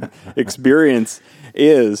experience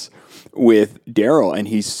is with Daryl. And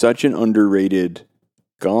he's such an underrated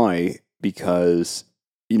guy because,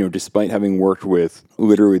 you know, despite having worked with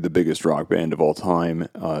literally the biggest rock band of all time,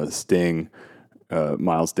 Sting,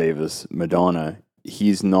 Miles Davis, Madonna,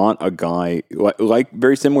 he's not a guy like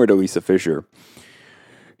very similar to Lisa Fischer.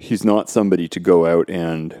 He's not somebody to go out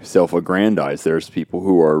and self-aggrandize. There's people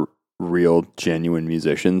who are real, genuine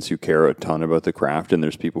musicians who care a ton about the craft, and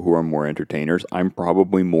there's people who are more entertainers. I'm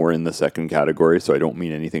probably more in the second category, so I don't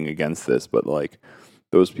mean anything against this, but like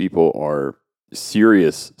those people are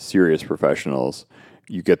serious professionals.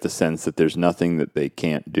 You get the sense that there's nothing that they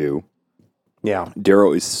can't do. Yeah.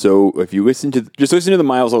 Daryl is so, if you listen to the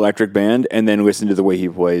Miles Electric Band and then listen to the way he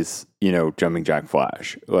plays, you know, Jumping Jack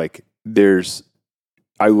Flash, like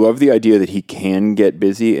I love the idea that he can get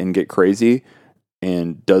busy and get crazy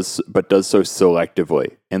and does so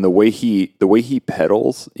selectively. And the way he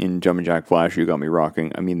pedals in Jumping Jack Flash, You Got Me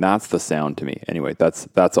Rocking. I mean, that's the sound to me. Anyway, that's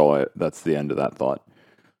the end of that thought.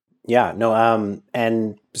 Yeah, no,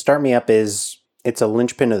 and Start Me Up it's a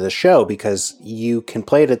linchpin of the show because you can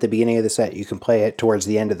play it at the beginning of the set, you can play it towards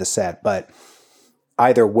the end of the set, but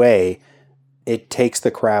either way, it takes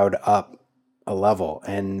the crowd up a level,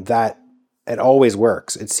 and that it always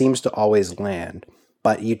works. It seems to always land,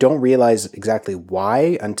 but you don't realize exactly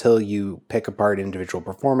why until you pick apart individual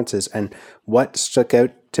performances. And what stuck out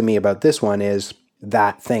to me about this one is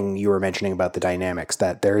that thing you were mentioning about the dynamics,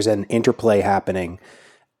 that there's an interplay happening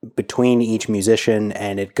between each musician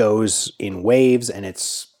and it goes in waves and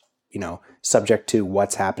it's, you know, subject to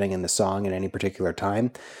what's happening in the song at any particular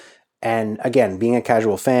time. And again, being a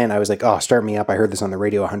casual fan, I was like, oh, Start Me Up. I heard this on the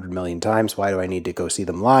radio 100 million times. Why do I need to go see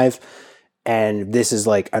them live? And this is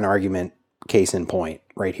like an argument case in point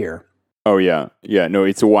right here. Oh, yeah. Yeah, no,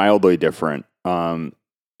 it's wildly different.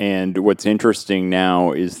 And what's interesting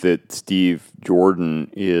now is that Steve Jordan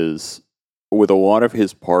is, with a lot of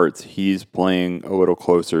his parts, he's playing a little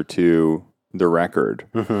closer to the record.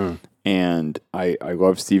 Mm-hmm. And I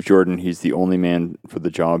love Steve Jordan. He's the only man for the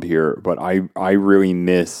job here. But I really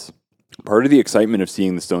miss, part of the excitement of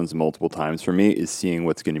seeing the Stones multiple times for me is seeing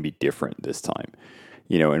what's going to be different this time.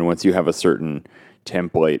 You know, and once you have a certain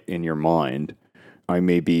template in your mind, I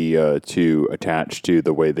may be too attached to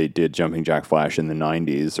the way they did Jumping Jack Flash in the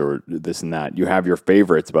 90s or this and that. You have your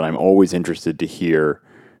favorites, but I'm always interested to hear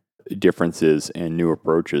differences and new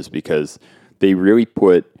approaches because they really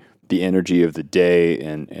put the energy of the day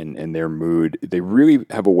and their mood. They really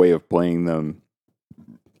have a way of playing them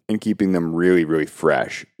and keeping them really, really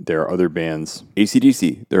fresh. There are other bands,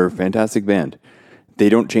 AC/DC, they're a fantastic band. They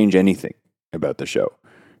don't change anything about the show.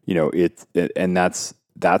 You know, and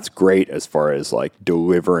that's great as far as like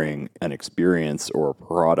delivering an experience or a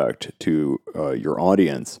product to your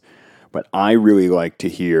audience. But I really like to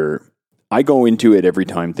hear, I go into it every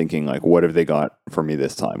time thinking like, what have they got for me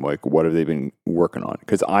this time? Like, what have they been working on?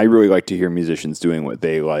 Because I really like to hear musicians doing what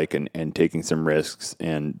they like and taking some risks.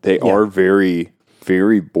 And they are very,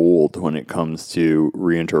 very bold when it comes to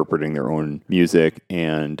reinterpreting their own music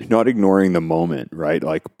and not ignoring the moment, right?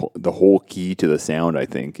 Like the whole key to the sound, I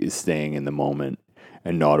think, is staying in the moment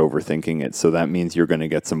and not overthinking it. So that means you're going to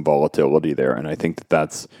get some volatility there. And I think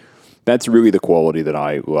that's really the quality that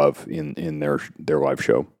I love in their live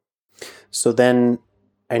show. So then,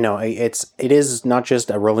 I know it is not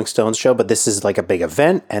just a Rolling Stones show, but this is like a big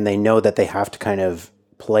event, and they know that they have to kind of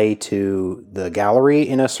play to the gallery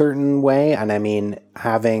in a certain way. And I mean,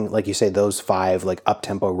 having, like you say, those 5 like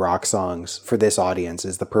up-tempo rock songs for this audience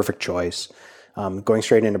is the perfect choice. Going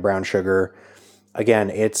straight into Brown Sugar, again,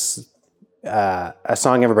 it's a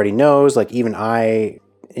song everybody knows. Like even at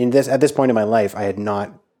this point in my life, I had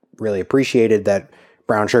not really appreciated that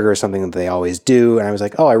Brown Sugar is something that they always do. And I was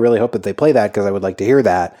like, oh, I really hope that they play that because I would like to hear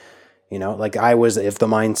that. You know, like I was, if the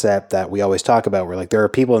mindset that we always talk about, where like there are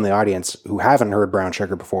people in the audience who haven't heard Brown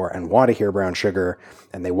Sugar before and want to hear Brown Sugar,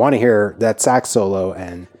 and they want to hear that sax solo,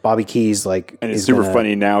 and Bobby Keys like, and it's super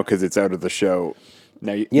funny now because it's out of the show.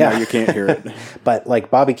 Now you can't hear it. But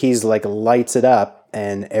like Bobby Keys like lights it up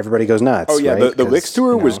and everybody goes nuts. Oh yeah, right? the Licks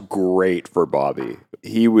tour was know, great for Bobby.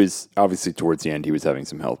 He was obviously towards the end he was having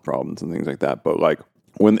some health problems and things like that, but like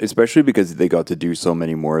especially because they got to do so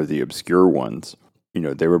many more of the obscure ones.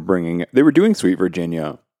 They were doing Sweet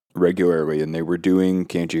Virginia regularly, and they were doing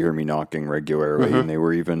Can't You Hear Me Knocking regularly, and they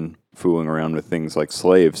were even fooling around with things like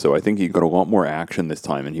Slave. So I think he got a lot more action this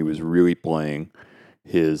time, and he was really playing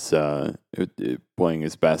his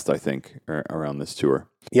best, I think, around this tour.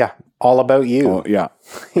 Yeah, All About You. Oh, yeah.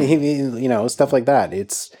 Stuff like that.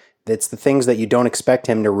 It's the things that you don't expect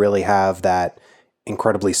him to really have, that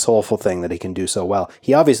incredibly soulful thing that he can do so well.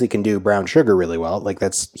 He obviously can do Brown Sugar really well. Like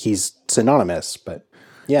he's synonymous, but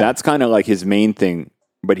yeah. That's kind of like his main thing,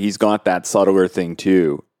 but he's got that subtler thing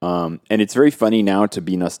too. And it's very funny now to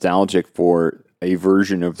be nostalgic for a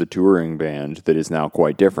version of the touring band that is now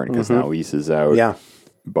quite different, because now Lisa's out. Yeah.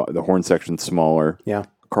 But the horn section's smaller. Yeah.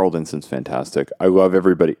 Carl Vinson's fantastic. I love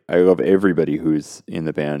everybody who's in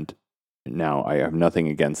the band now. I have nothing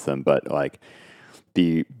against them, but like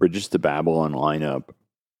the Bridges to Babylon lineup,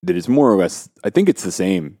 that is more or less, I think it's the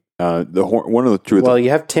same. One of the two. Well,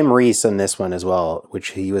 you have Tim Reese in this one as well,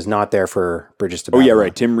 which he was not there for Bridges to Babylon. Oh yeah,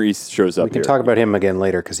 right. Tim Reese shows up. We can talk about him again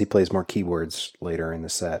later because he plays more keyboards later in the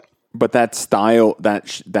set. But that style,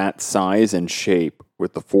 that size and shape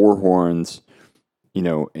with the four horns,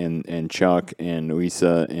 and Chuck and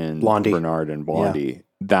Lisa and Blondie. Bernard and Blondie.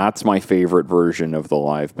 That's my favorite version of the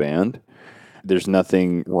live band. There's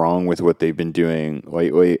nothing wrong with what they've been doing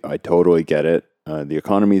lately. I totally get it. The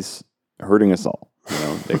economy's hurting us all.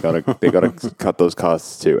 They gotta cut those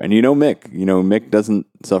costs too. And Mick doesn't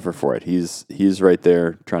suffer for it. He's right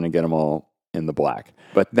there trying to get them all in the black.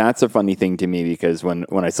 But that's a funny thing to me, because when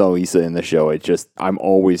I saw Lisa in the show, I'm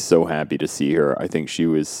always so happy to see her. I think she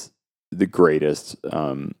was the greatest.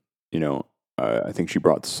 I think she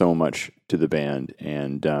brought so much to the band,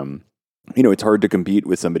 and it's hard to compete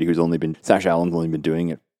with somebody Sash Allen's only been doing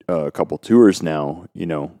it a couple tours now.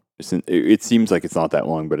 It seems like it's not that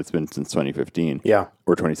long, but it's been since 2015,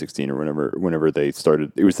 or 2016, or whenever they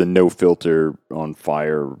started. It was the No Filter on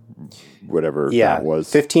Fire, whatever that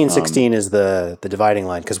was. 15, 16 is the dividing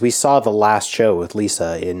line, because we saw the last show with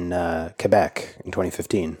Lisa in Quebec in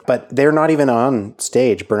 2015, but they're not even on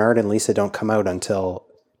stage. Bernard and Lisa don't come out until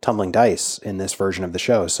Tumbling Dice in this version of the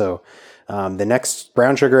show. So the next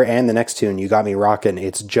Brown Sugar and the next tune, You Got Me Rockin',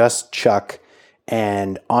 it's just Chuck.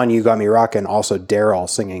 And on You Got Me Rockin', also Daryl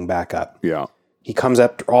singing back up. Yeah. He comes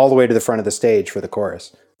up all the way to the front of the stage for the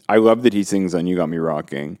chorus. I love that he sings on You Got Me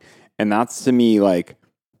Rocking. And that's, to me, like,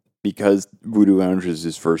 because Voodoo Lounge is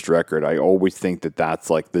his first record, I always think that that's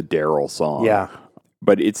like the Daryl song. Yeah.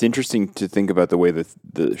 But it's interesting to think about the way that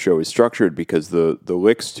the show is structured, because the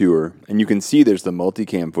Licks tour, and you can see there's the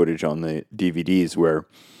multicam footage on the DVDs where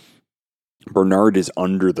Bernard is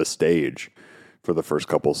under the stage for the first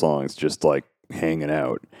couple songs, just like hanging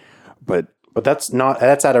out. But that's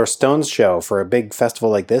at our Stones show. For a big festival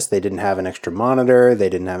like this, they didn't have an extra monitor, they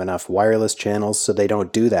didn't have enough wireless channels, so they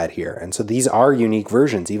don't do that here. And so these are unique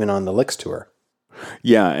versions, even on the Licks tour.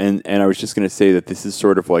 Yeah, and I was just going to say that this is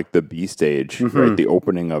sort of like the B stage, right? The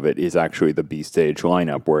opening of it is actually the B stage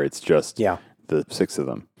lineup, where it's just the six of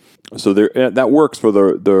them. So that works for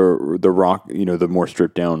the rock, the more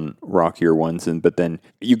stripped down rockier ones, but then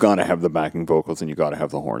you got to have the backing vocals and you got to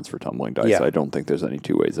have the horns for Tumbling Dice. I don't think there's any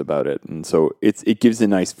two ways about it, and so it gives a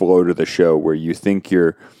nice flow to the show where you think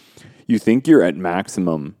you're at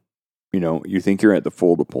maximum, you think you're at the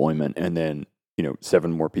full deployment, and then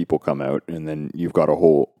 7 more people come out, and then you've got a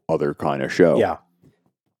whole other kind of show. Yeah.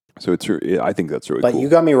 So I think that's really cool. But You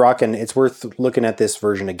Got Me Rockin', it's worth looking at this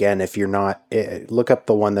version again. If you're not, look up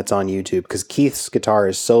the one that's on YouTube, because Keith's guitar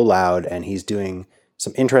is so loud and he's doing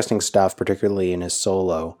some interesting stuff, particularly in his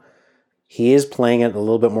solo. He is playing it a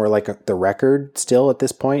little bit more like the record still at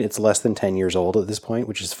this point. It's less than 10 years old at this point,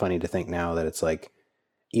 which is funny to think now that it's like,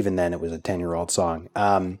 even then it was a 10-year-old song.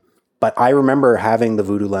 But I remember having the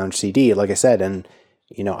Voodoo Lounge CD, like I said, and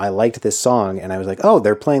I liked this song, and I was like, oh,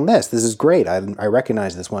 they're playing this. This is great. I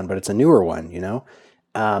recognize this one, but it's a newer one,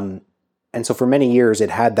 And so for many years, it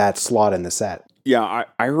had that slot in the set. Yeah,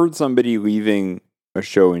 I heard somebody leaving a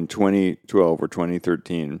show in 2012 or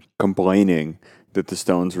 2013 complaining that the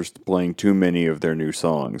Stones were playing too many of their new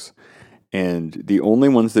songs. And the only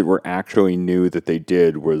ones that were actually new that they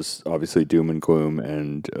did was obviously Doom and Gloom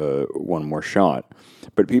and One More Shot.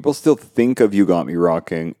 But people still think of You Got Me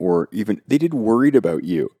Rocking, or even they did Worried About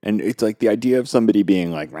You. And it's like the idea of somebody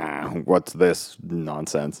being like, what's this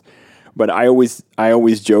nonsense? But I always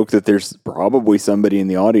joke that there's probably somebody in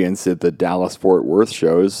the audience at the Dallas Fort Worth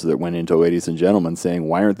shows that went into Ladies and Gentlemen saying,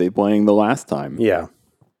 why aren't they playing the last time? Yeah.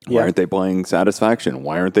 Why aren't they playing Satisfaction?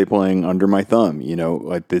 Why aren't they playing Under My Thumb? You know,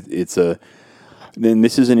 like then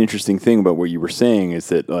this is an interesting thing about what you were saying is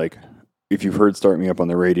that, like, if you've heard Start Me Up on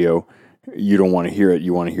the radio, you don't want to hear it.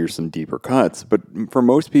 You want to hear some deeper cuts. But for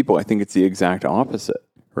most people, I think it's the exact opposite,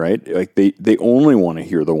 right? Like they only want to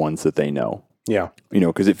hear the ones that they know. Yeah. You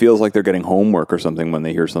know, because it feels like they're getting homework or something when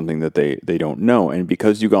they hear something that they don't know. And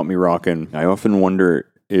because You Got Me Rockin', I often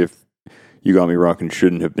wonder if You Got Me Rockin'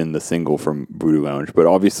 shouldn't have been the single from Voodoo Lounge. But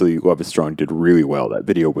obviously, Love Is Strong did really well. That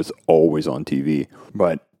video was always on TV.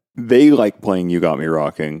 But they like playing You Got Me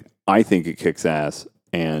Rocking. I think it kicks ass.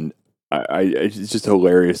 And it's just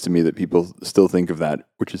hilarious to me that people still think of that,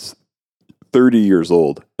 which is 30 years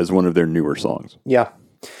old, as one of their newer songs. Yeah.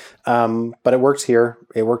 But it works here.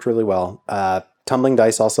 It worked really well. Tumbling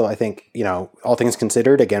Dice also, I think, you know, all things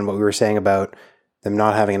considered, again, what we were saying about them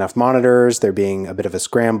not having enough monitors, there being a bit of a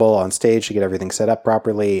scramble on stage to get everything set up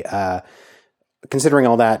properly. Considering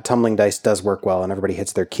all that, Tumbling Dice does work well and everybody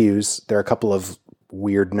hits their cues. There are a couple of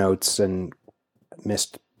weird notes and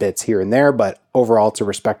missed bits here and there, but overall it's a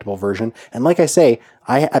respectable version. And like I say,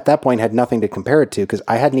 I at that point had nothing to compare it to because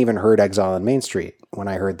I hadn't even heard Exile on Main Street when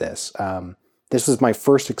I heard this. This was my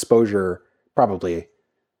first exposure, probably.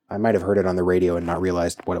 I might have heard it on the radio and not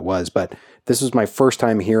realized what it was, but this was my first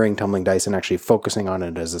time hearing Tumbling Dice and actually focusing on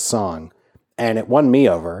it as a song. And it won me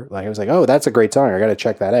over. Like I was like, oh, that's a great song. I got to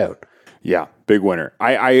check that out. Yeah, big winner.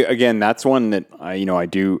 I again, that's one that I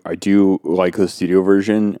do like the studio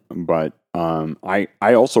version, but I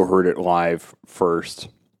also heard it live first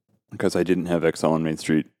because I didn't have Exile on Main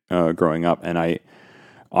Street growing up, and I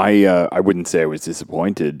wouldn't say I was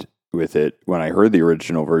disappointed with it when I heard the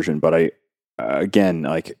original version, but again,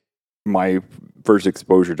 like my first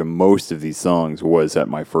exposure to most of these songs was at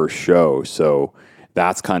my first show, so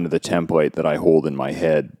that's kind of the template that I hold in my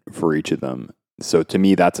head for each of them. So to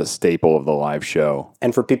me, that's a staple of the live show.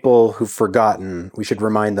 And for people who've forgotten, we should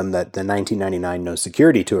remind them that the 1999 No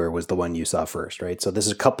Security Tour was the one you saw first, right? So this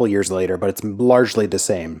is a couple years later, but it's largely the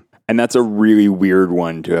same. And that's a really weird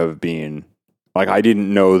one to have been. Like, I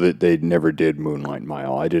didn't know that they never did Moonlight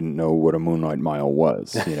Mile. I didn't know what a Moonlight Mile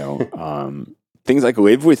was, you know. Things like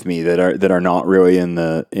Live With Me that are not really in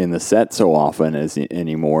the set so often as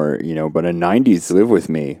anymore, you know. But a 90s Live With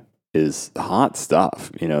Me is hot stuff,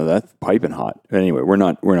 you know. That's piping hot. Anyway, we're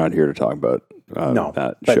not here to talk about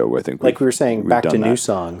that show. I think, like we were saying, back to new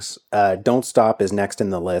songs. Don't Stop is next in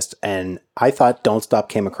the list, and I thought Don't Stop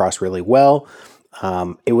came across really well.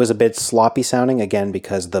 It was a bit sloppy sounding again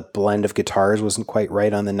because the blend of guitars wasn't quite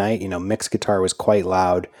right on the night. You know, mixed guitar was quite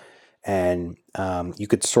loud, and you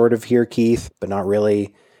could sort of hear Keith, but not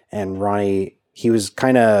really. And Ronnie, he was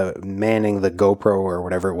kind of manning the GoPro or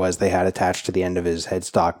whatever it was they had attached to the end of his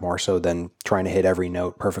headstock more so than trying to hit every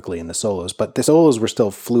note perfectly in the solos. But the solos were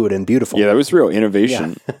still fluid and beautiful. Yeah, that was real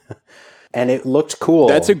innovation. Yeah. And it looked cool.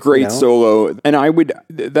 That's a great solo. And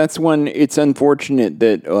that's one, it's unfortunate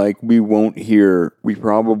that like we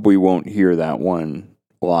probably won't hear that one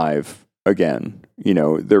live again. You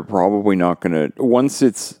know, they're probably not going to, once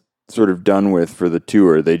it's sort of done with for the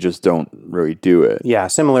tour, they just don't really do it. Yeah,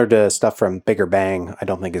 similar to stuff from Bigger Bang, I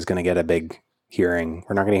don't think is going to get a big hearing.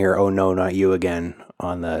 We're not going to hear Oh No, Not You again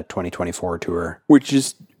on the 2024 tour. Which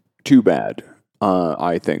is too bad,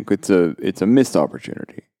 I think. It's a missed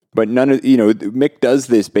opportunity. But none of, you know, Mick does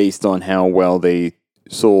this based on how well they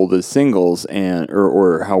sold as singles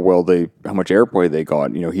or how much airplay they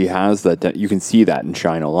got. You know, he has that, you can see that in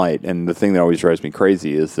Shine a Light. And the thing that always drives me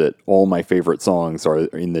crazy is that all my favorite songs are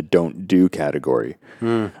in the don't do category.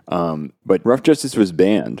 But Rough Justice was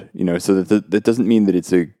banned, you know, so that doesn't mean that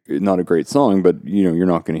it's not a great song, but you know, you're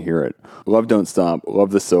not going to hear it. Love Don't Stop,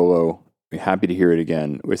 love the solo. Happy to hear it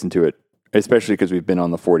again. Listen to it, especially because we've been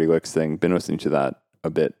on the 40 Licks thing, been listening to that a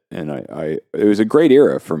bit, and it was a great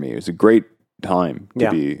era for me. It was a great time to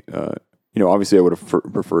be. You know, obviously, I would have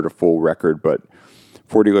preferred a full record, but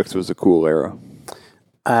 40 Licks was a cool era.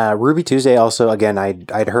 Ruby Tuesday also, again,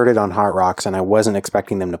 I'd heard it on Hot Rocks, and I wasn't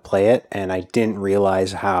expecting them to play it, and I didn't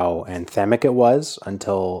realize how anthemic it was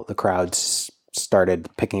until the crowd started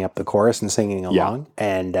picking up the chorus and singing along,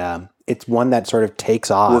 and it's one that sort of takes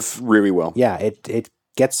off. Worked really well. Yeah, it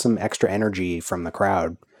gets some extra energy from the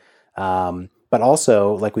crowd. But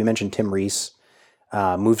also, like we mentioned, Tim Reese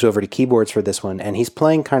moves over to keyboards for this one, and he's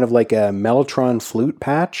playing kind of like a Mellotron flute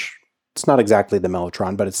patch. It's not exactly the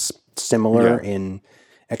Mellotron, but it's similar in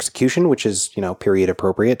execution, which is, you know, period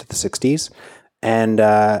appropriate to the 60s. And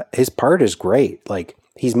his part is great. Like,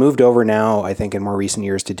 he's moved over now, I think, in more recent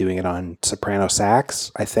years to doing it on soprano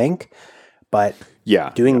sax, I think. But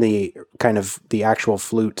doing the kind of the actual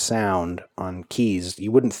flute sound on keys,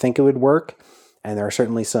 you wouldn't think it would work. And there are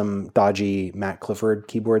certainly some dodgy Matt Clifford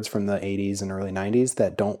keyboards from the 80s and early 90s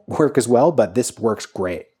that don't work as well, but this works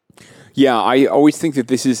great. Yeah, I always think that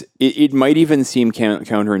this is, it might even seem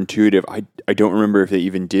counterintuitive. I don't remember if they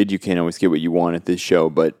even did You Can't Always Get What You Want at this show,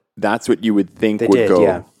 but that's what you would think would go.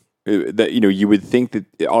 Yeah. That, you would think that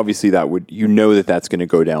obviously that would, that's going to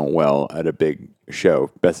go down well at a big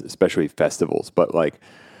show, especially festivals. But like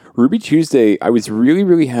Ruby Tuesday, I was really,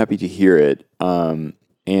 really happy to hear it.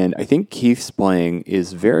 And I think Keith's playing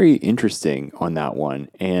is very interesting on that one.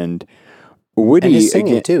 And Woody, and his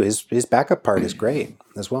singing too. His backup part is great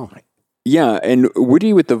as well. Yeah, and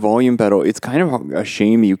Woody with the volume pedal, it's kind of a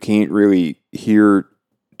shame you can't really hear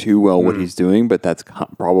too well what he's doing, but that's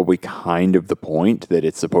probably kind of the point, that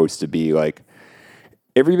it's supposed to be like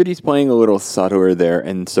everybody's playing a little subtler there,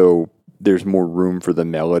 and so there's more room for the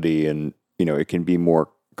melody, and it can be more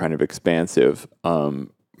kind of expansive.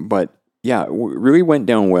 But yeah, really went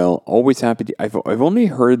down well. Always happy to, I've only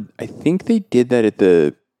heard, I think they did that at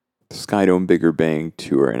the Skydome Bigger Bang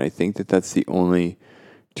tour, and I think that's the only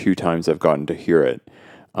 2 times I've gotten to hear it.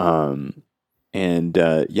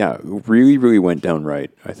 Really, really went down right,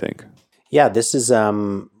 I think. Yeah, this is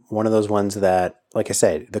one of those ones that, like I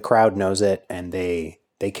said, the crowd knows it, and they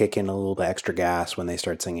kick in a little bit extra gas when they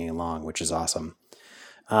start singing along, which is awesome.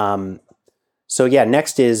 So yeah,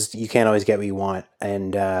 next is You Can't Always Get What You Want,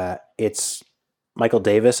 and it's Michael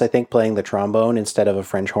Davis, I think, playing the trombone instead of a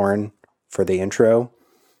French horn for the intro.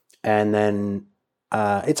 And then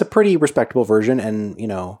it's a pretty respectable version, and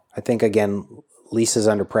I think again Lisa's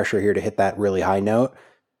under pressure here to hit that really high note.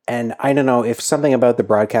 And I don't know if something about the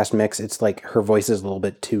broadcast mix, it's like her voice is a little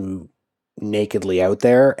bit too nakedly out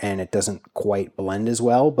there, and it doesn't quite blend as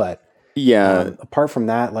well. But yeah, apart from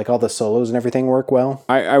that, like all the solos and everything work well.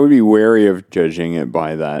 I would be wary of judging it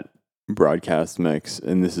by that broadcast mix,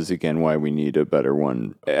 and this is again why we need a better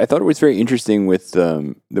one. I thought it was very interesting with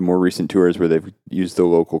the more recent tours where they've used the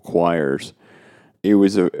local choirs. It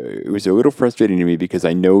was a little frustrating to me because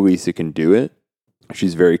I know Lisa can do it.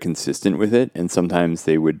 She's very consistent with it, and sometimes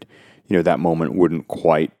they would, that moment wouldn't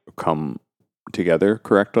quite come together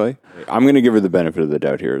correctly. I'm going to give her the benefit of the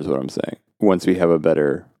doubt here, is what I'm saying. Once we have a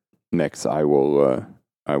better mix, I'll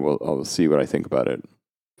see what I think about it.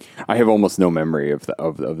 I have almost no memory of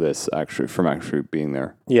this from being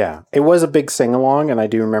there. Yeah, it was a big sing along, and I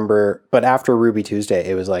do remember. But after Ruby Tuesday,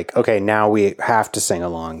 it was like, okay, now we have to sing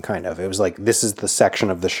along. Kind of, it was like this is the section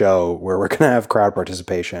of the show where we're going to have crowd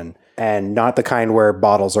participation, and not the kind where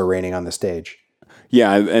bottles are raining on the stage.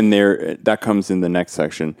 Yeah, and that comes in the next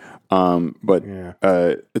section.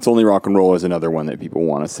 It's Only Rock and Roll is another one that people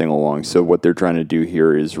want to sing along. So what they're trying to do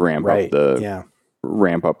here is ramp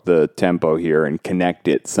up the tempo here and connect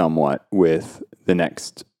it somewhat with the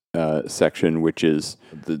next section, which is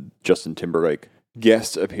the Justin Timberlake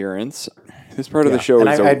guest appearance. This part of the show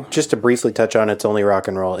is... just to briefly touch on It's Only Rock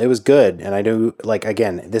and Roll, it was good. And I do,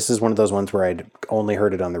 again, this is one of those ones where I'd only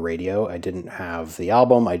heard it on the radio. I didn't have the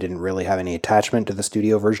album. I didn't really have any attachment to the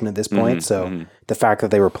studio version at this point. The fact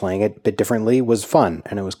that they were playing it a bit differently was fun,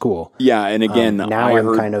 and it was cool. Yeah, and again... now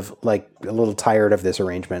I'm kind of a little tired of this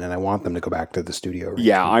arrangement, and I want them to go back to the studio arrangement.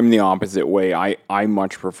 Yeah, I'm the opposite way. I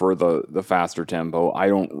much prefer the faster tempo.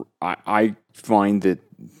 I find that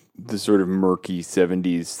the sort of murky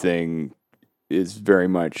 70s thing is very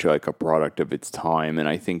much like a product of its time, and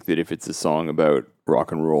I think that if it's a song about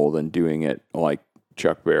rock and roll, then doing it like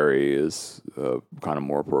Chuck Berry is kind of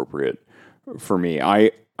more appropriate for me.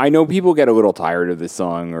 I know people get a little tired of this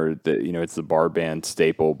song, or that it's the bar band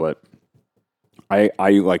staple, but I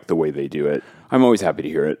like the way they do it. I'm always happy to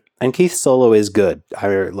hear it. And Keith's solo is good.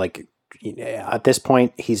 At this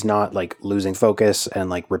point, he's not losing focus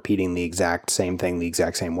and repeating the exact same thing the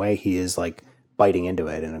exact same way. He is biting into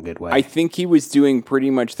it in a good way. I think he was doing pretty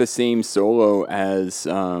much the same solo as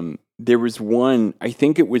there was one, I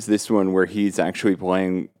think it was this one, where he's actually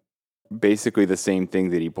playing basically the same thing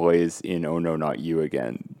that he plays in Oh No Not You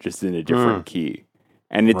Again, just in a different key.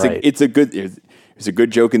 And it's a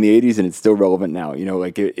good joke in the 80s, and it's still relevant now.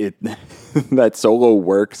 That solo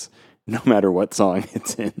works no matter what song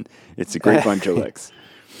it's in. It's a great bunch of licks.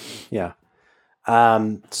 Yeah.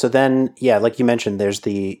 So then, like you mentioned, there's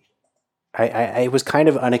the I was kind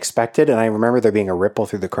of unexpected, and I remember there being a ripple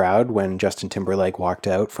through the crowd when Justin Timberlake walked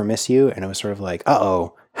out for Miss You, and it was sort of like,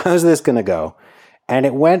 uh-oh, how's this going to go? And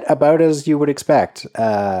it went about as you would expect.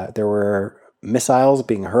 There were missiles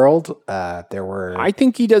being hurled. There were... I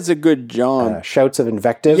think he does a good job. Shouts of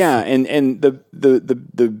invective. Yeah, and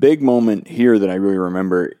the big moment here that I really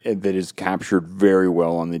remember that is captured very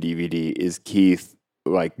well on the DVD is Keith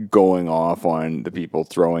going off on the people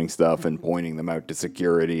throwing stuff and pointing them out to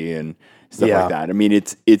security and stuff like that. I mean,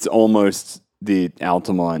 it's almost the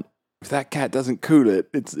Altamont, if that cat doesn't coot it,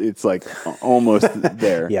 it's like almost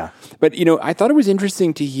there. Yeah. But, I thought it was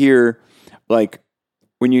interesting to hear, like,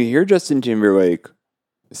 when you hear Justin Timberlake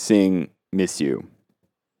sing Miss You.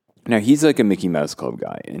 Now, he's like a Mickey Mouse Club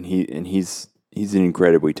guy, and he's an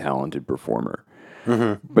incredibly talented performer.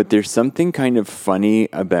 Mm-hmm. But there's something kind of funny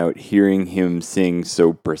about hearing him sing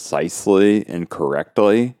so precisely and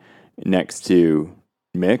correctly next to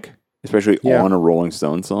Mick, especially on a Rolling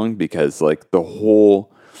Stone song, because like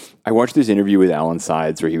I watched this interview with Alan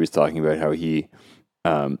Sides where he was talking about how he,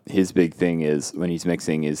 his big thing is when he's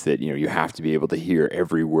mixing is that, you have to be able to hear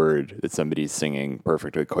every word that somebody's singing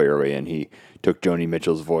perfectly clearly. And he took Joni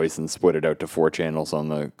Mitchell's voice and split it out to 4 channels on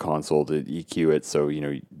the console to EQ it. So,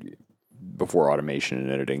 before automation and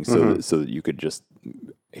editing, so that you could just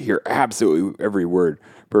hear absolutely every word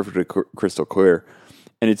perfectly crystal clear.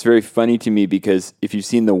 And it's very funny to me because if you've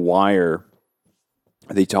seen The Wire,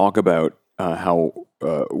 they talk about how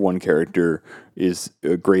one character is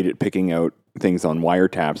great at picking out things on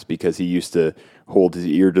wiretaps because he used to hold his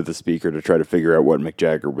ear to the speaker to try to figure out what Mick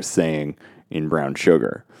Jagger was saying in Brown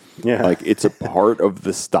Sugar. Yeah. Like, it's a part of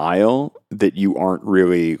the style that you aren't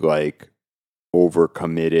really like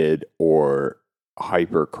overcommitted or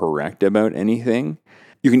hyper correct about anything.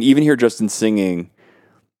 You can even hear Justin singing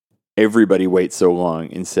Everybody Waits So Long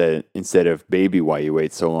instead of Baby Why You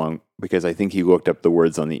Wait So Long, because I think he looked up the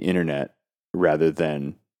words on the internet rather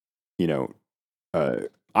than,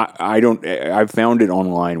 I've found it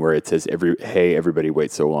online where it says hey, everybody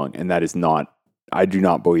wait so long. And that is not, I do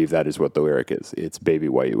not believe that is what the lyric is. It's Baby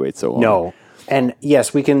Why You Wait So Long. No. And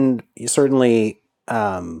yes, we can certainly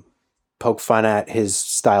poke fun at his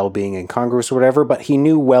style being incongruous or whatever, but he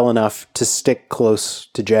knew well enough to stick close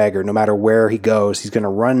to Jagger. No matter where he goes, he's going to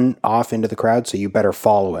run off into the crowd, so you better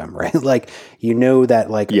follow him, right? Like,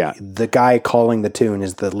 the guy calling the tune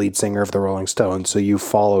is the lead singer of the Rolling Stones, so you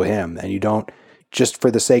follow him, and you don't, just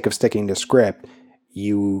for the sake of sticking to script,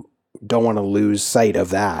 you don't want to lose sight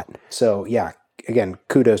of that. So yeah, again,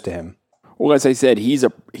 kudos to him. Well, as I said, he's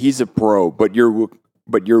a pro, but you're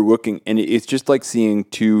looking, and it's just like seeing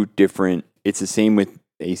two different, it's the same with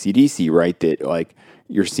AC/DC, right? That like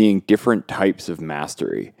you're seeing different types of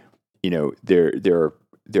mastery. There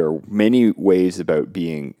are many ways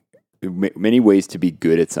many ways to be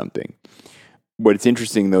good at something. What's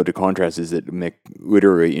interesting though to contrast is that Mick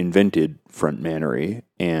literally invented frontmanery,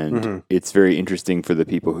 and it's very interesting for the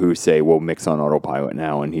people who say, well, Mick's on autopilot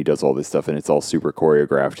now and he does all this stuff and it's all super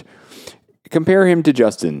choreographed. Compare him to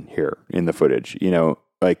Justin here in the footage.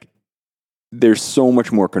 Like there's so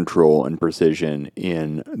much more control and precision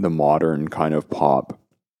in the modern kind of pop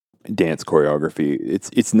dance choreography.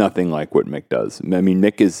 It's nothing like what Mick does. I mean,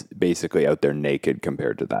 Mick is basically out there naked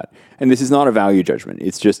compared to that. And this is not a value judgment.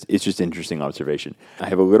 It's just interesting observation. I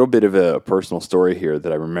have a little bit of a personal story here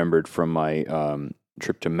that I remembered from my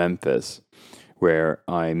trip to Memphis, where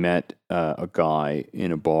I met a guy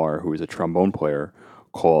in a bar who was a trombone player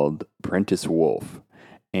called Prentice Wolf.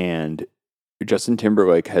 And Justin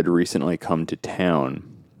Timberlake had recently come to town.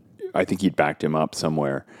 I think he'd backed him up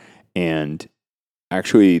somewhere. And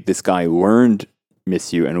actually, this guy learned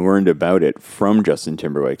Miss You and learned about it from Justin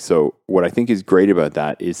Timberlake. So what I think is great about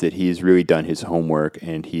that is that he's really done his homework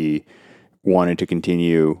and he wanted to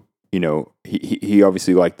continue. He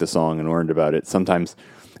obviously liked the song and learned about it. Sometimes,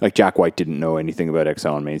 like Jack White didn't know anything about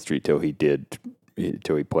Exile on Main Street till he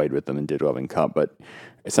played with them and did Loving Cup. But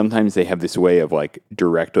sometimes they have this way of like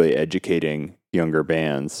directly educating younger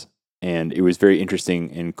bands. And it was very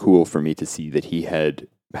interesting and cool for me to see that he had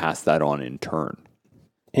passed that on in turn.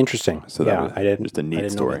 Interesting. So that was just a neat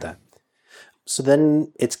story. Know about that. So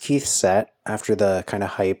then it's Keith's set after the kind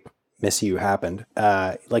of hype Miss You happened.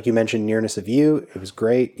 Like you mentioned, Nearness of You. It was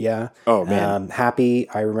great. Yeah. Oh, man. Happy,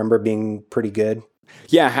 I remember being pretty good.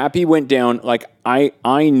 Yeah, Happy went down. Like I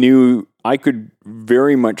knew, I could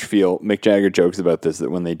very much feel, Mick Jagger jokes about this,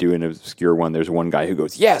 that when they do an obscure one, there's one guy who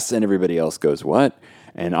goes, yes, and everybody else goes, what?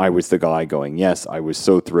 And I was the guy going, yes. I was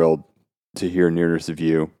so thrilled to hear Nearness of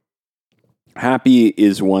You. Happy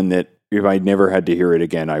is one that if I never had to hear it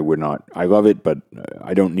again, I would not. I love it, but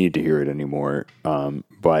I don't need to hear it anymore.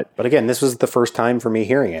 But again, this was the first time for me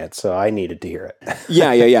hearing it, so I needed to hear it.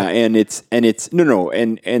 yeah. And it's no.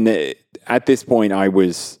 And at this point, I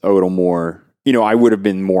was a little more, I would have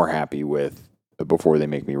been more happy with Before They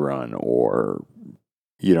Make Me Run or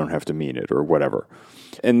You Don't Have to Mean It or whatever.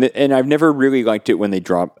 And I've never really liked it when they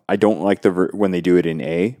drop. I don't like when they do it in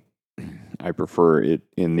A. I prefer it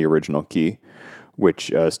in the original key,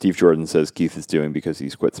 which Steve Jordan says Keith is doing because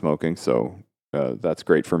he's quit smoking. So that's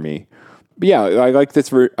great for me. But yeah, I like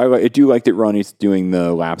this. I do like that Ronnie's doing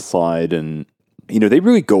the lap slide and they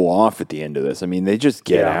really go off at the end of this. I mean, they just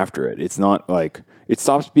get after it. It's not like it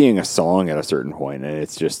stops being a song at a certain point, and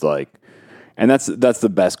it's just like, and that's the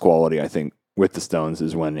best quality I think with the Stones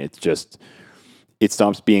is when it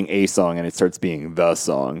stops being a song and it starts being the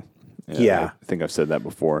song. I think I've said that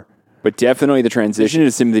before. But definitely the transition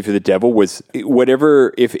to Sympathy for the Devil was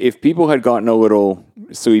whatever, if people had gotten a little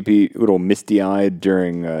sleepy, a little misty-eyed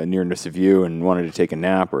during Nearness of You and wanted to take a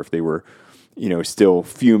nap, or if they were, still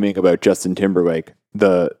fuming about Justin Timberlake,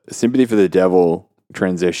 the Sympathy for the Devil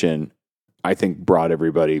transition, I think, brought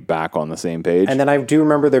everybody back on the same page. And then I do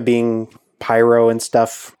remember there being pyro and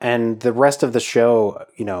stuff, and the rest of the show,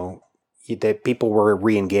 that people were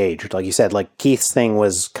re-engaged. Like you said, like Keith's thing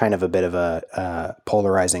was kind of a bit of a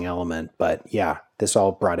polarizing element, but yeah, this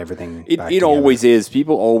all brought everything back It always is.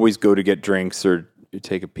 People always go to get drinks or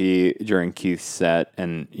take a pee during Keith's set,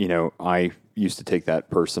 and I used to take that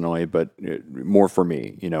personally, but more for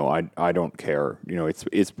me. I don't care.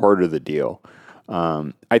 It's part of the deal.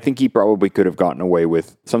 I think he probably could have gotten away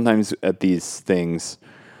with sometimes at these things.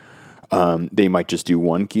 They might just do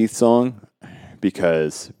one Keith song,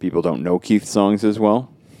 because people don't know Keith's songs as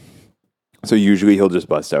well. So usually he'll just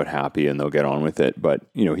bust out Happy and they'll get on with it. But,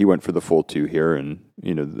 he went for the full 2 here, and,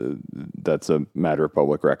 that's a matter of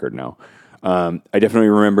public record now. I definitely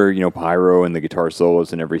remember, Pyro and the guitar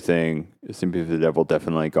solos and everything. Sympathy for the Devil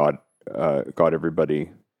definitely got everybody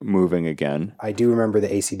moving again. I do remember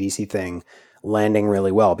the AC/DC thing landing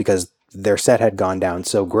really well because their set had gone down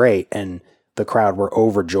so great, and the crowd were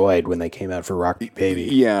overjoyed when they came out for Rock Me Baby.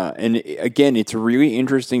 Yeah, and again, it's really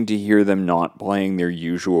interesting to hear them not playing their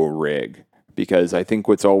usual rig, because I think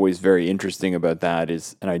what's always very interesting about that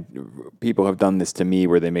is, people have done this to me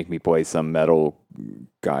where they make me play some metal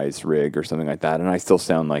guy's rig or something like that, and I still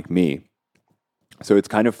sound like me. So it's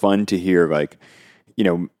kind of fun to hear, like,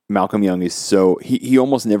 Malcolm Young is he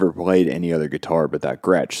almost never played any other guitar but that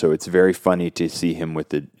Gretsch. So it's very funny to see him with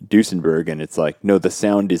the Duesenberg, and it's like, no, the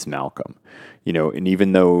sound is Malcolm, and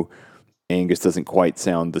even though Angus doesn't quite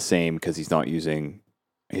sound the same because he's not using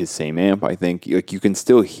his same amp, I think like you can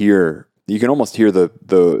almost hear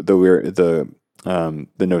the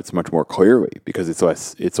notes much more clearly because it's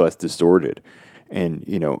less distorted. And,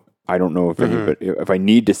 I don't know if I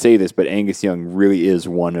need to say this, but Angus Young really is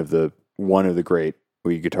one of the great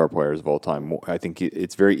lead guitar players of all time. I think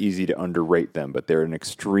it's very easy to underrate them, but they're an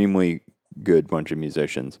extremely good bunch of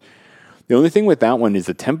musicians. The only thing with that one is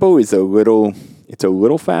the tempo is a little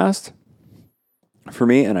fast for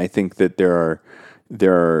me, and I think that there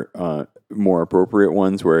are more appropriate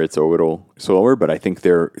ones where it's a little slower, but I think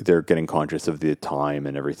they're getting conscious of the time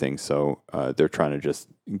and everything, so they're trying to just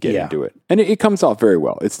get into it. And it comes off very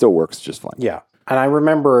well. It still works just fine. Yeah. And I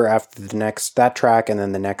remember after that track and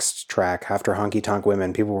then the next track after Honky Tonk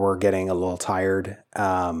Women, people were getting a little tired.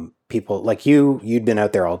 People like you'd been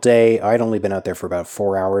out there all day. I'd only been out there for about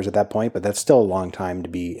 4 hours at that point, but that's still a long time to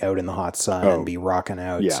be out in the hot sun and be rocking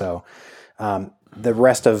out. Yeah. So the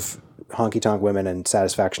rest of Honky Tonk Women and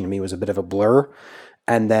Satisfaction to me was a bit of a blur.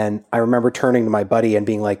 And then I remember turning to my buddy and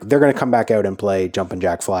being like, they're going to come back out and play Jumpin'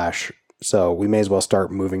 Jack Flash. So we may as well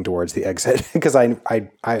start moving towards the exit because I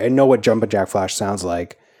know what Jumpin' Jack Flash sounds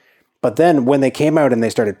like. But then when they came out and they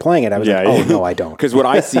started playing it, I was like, oh, no, I don't. Because what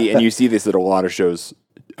I see, and you see this at a lot of shows,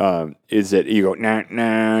 is that you go, nah,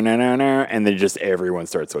 nah, nah, nah, nah, and then just everyone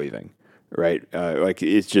starts leaving, right? Like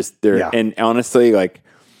it's just there. Yeah. And honestly, like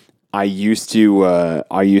I used to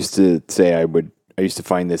say I used to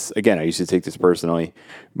find this, again, I used to take this personally,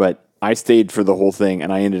 but I stayed for the whole thing,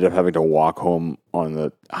 and I ended up having to walk home on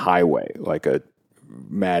the highway like a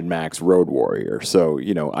Mad Max Road Warrior. So,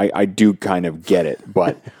 I do kind of get it.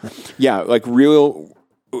 But, yeah, like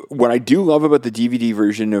what I do love about the DVD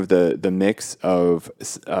version of the mix of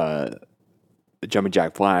Jumpin'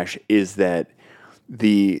 Jack Flash is that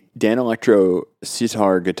the Danelectro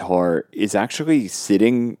sitar guitar is actually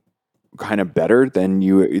sitting kind of better than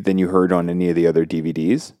you heard on any of the other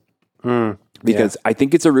DVDs. Because I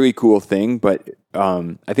think it's a really cool thing, but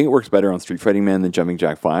I think it works better on Street Fighting Man than Jumping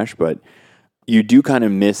Jack Flash, but you do kind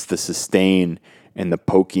of miss the sustain and the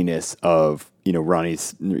pokiness of,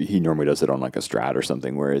 Ronnie's, he normally does it on like a Strat or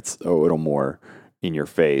something where it's a little more in your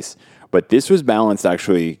face. But this was balanced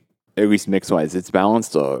actually, at least mix-wise, it's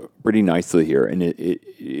balanced pretty nicely here, and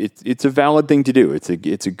it's a valid thing to do. It's a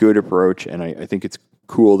good approach, and I think it's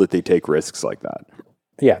cool that they take risks like that.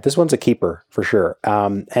 Yeah, this one's a keeper for sure.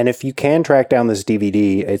 And if you can track down this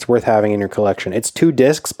DVD, it's worth having in your collection. It's 2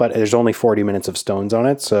 discs, but there's only 40 minutes of Stones on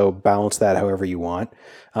it, so balance that however you want.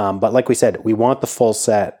 But like we said, we want the full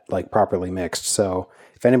set like properly mixed. So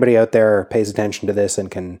if anybody out there pays attention to this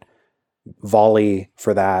and can volley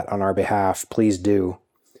for that on our behalf, please do.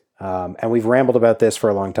 And we've rambled about this for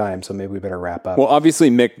a long time, so maybe we better wrap up. Well,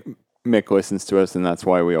 obviously Mick listens to us, and that's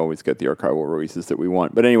why we always get the archival releases that we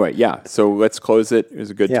want. But anyway, yeah, so let's close it. It was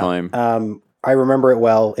a good time. I remember it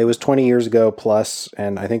well. It was 20 years ago plus,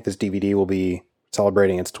 and I think this DVD will be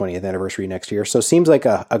celebrating its 20th anniversary next year. So it seems like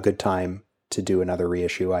a good time to do another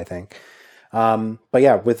reissue, I think. But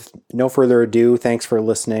yeah, with no further ado, thanks for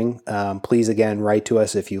listening. Please, again, write to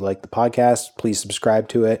us if you like the podcast. Please subscribe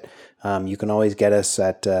to it. You can always get us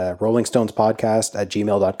at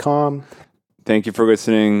rollingstonespodcast@gmail.com. Thank you for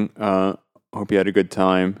listening. Hope you had a good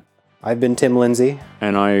time. I've been Tim Lindsay.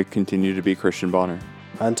 And I continue to be Christian Bonner.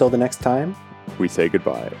 Until the next time, we say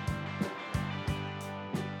goodbye.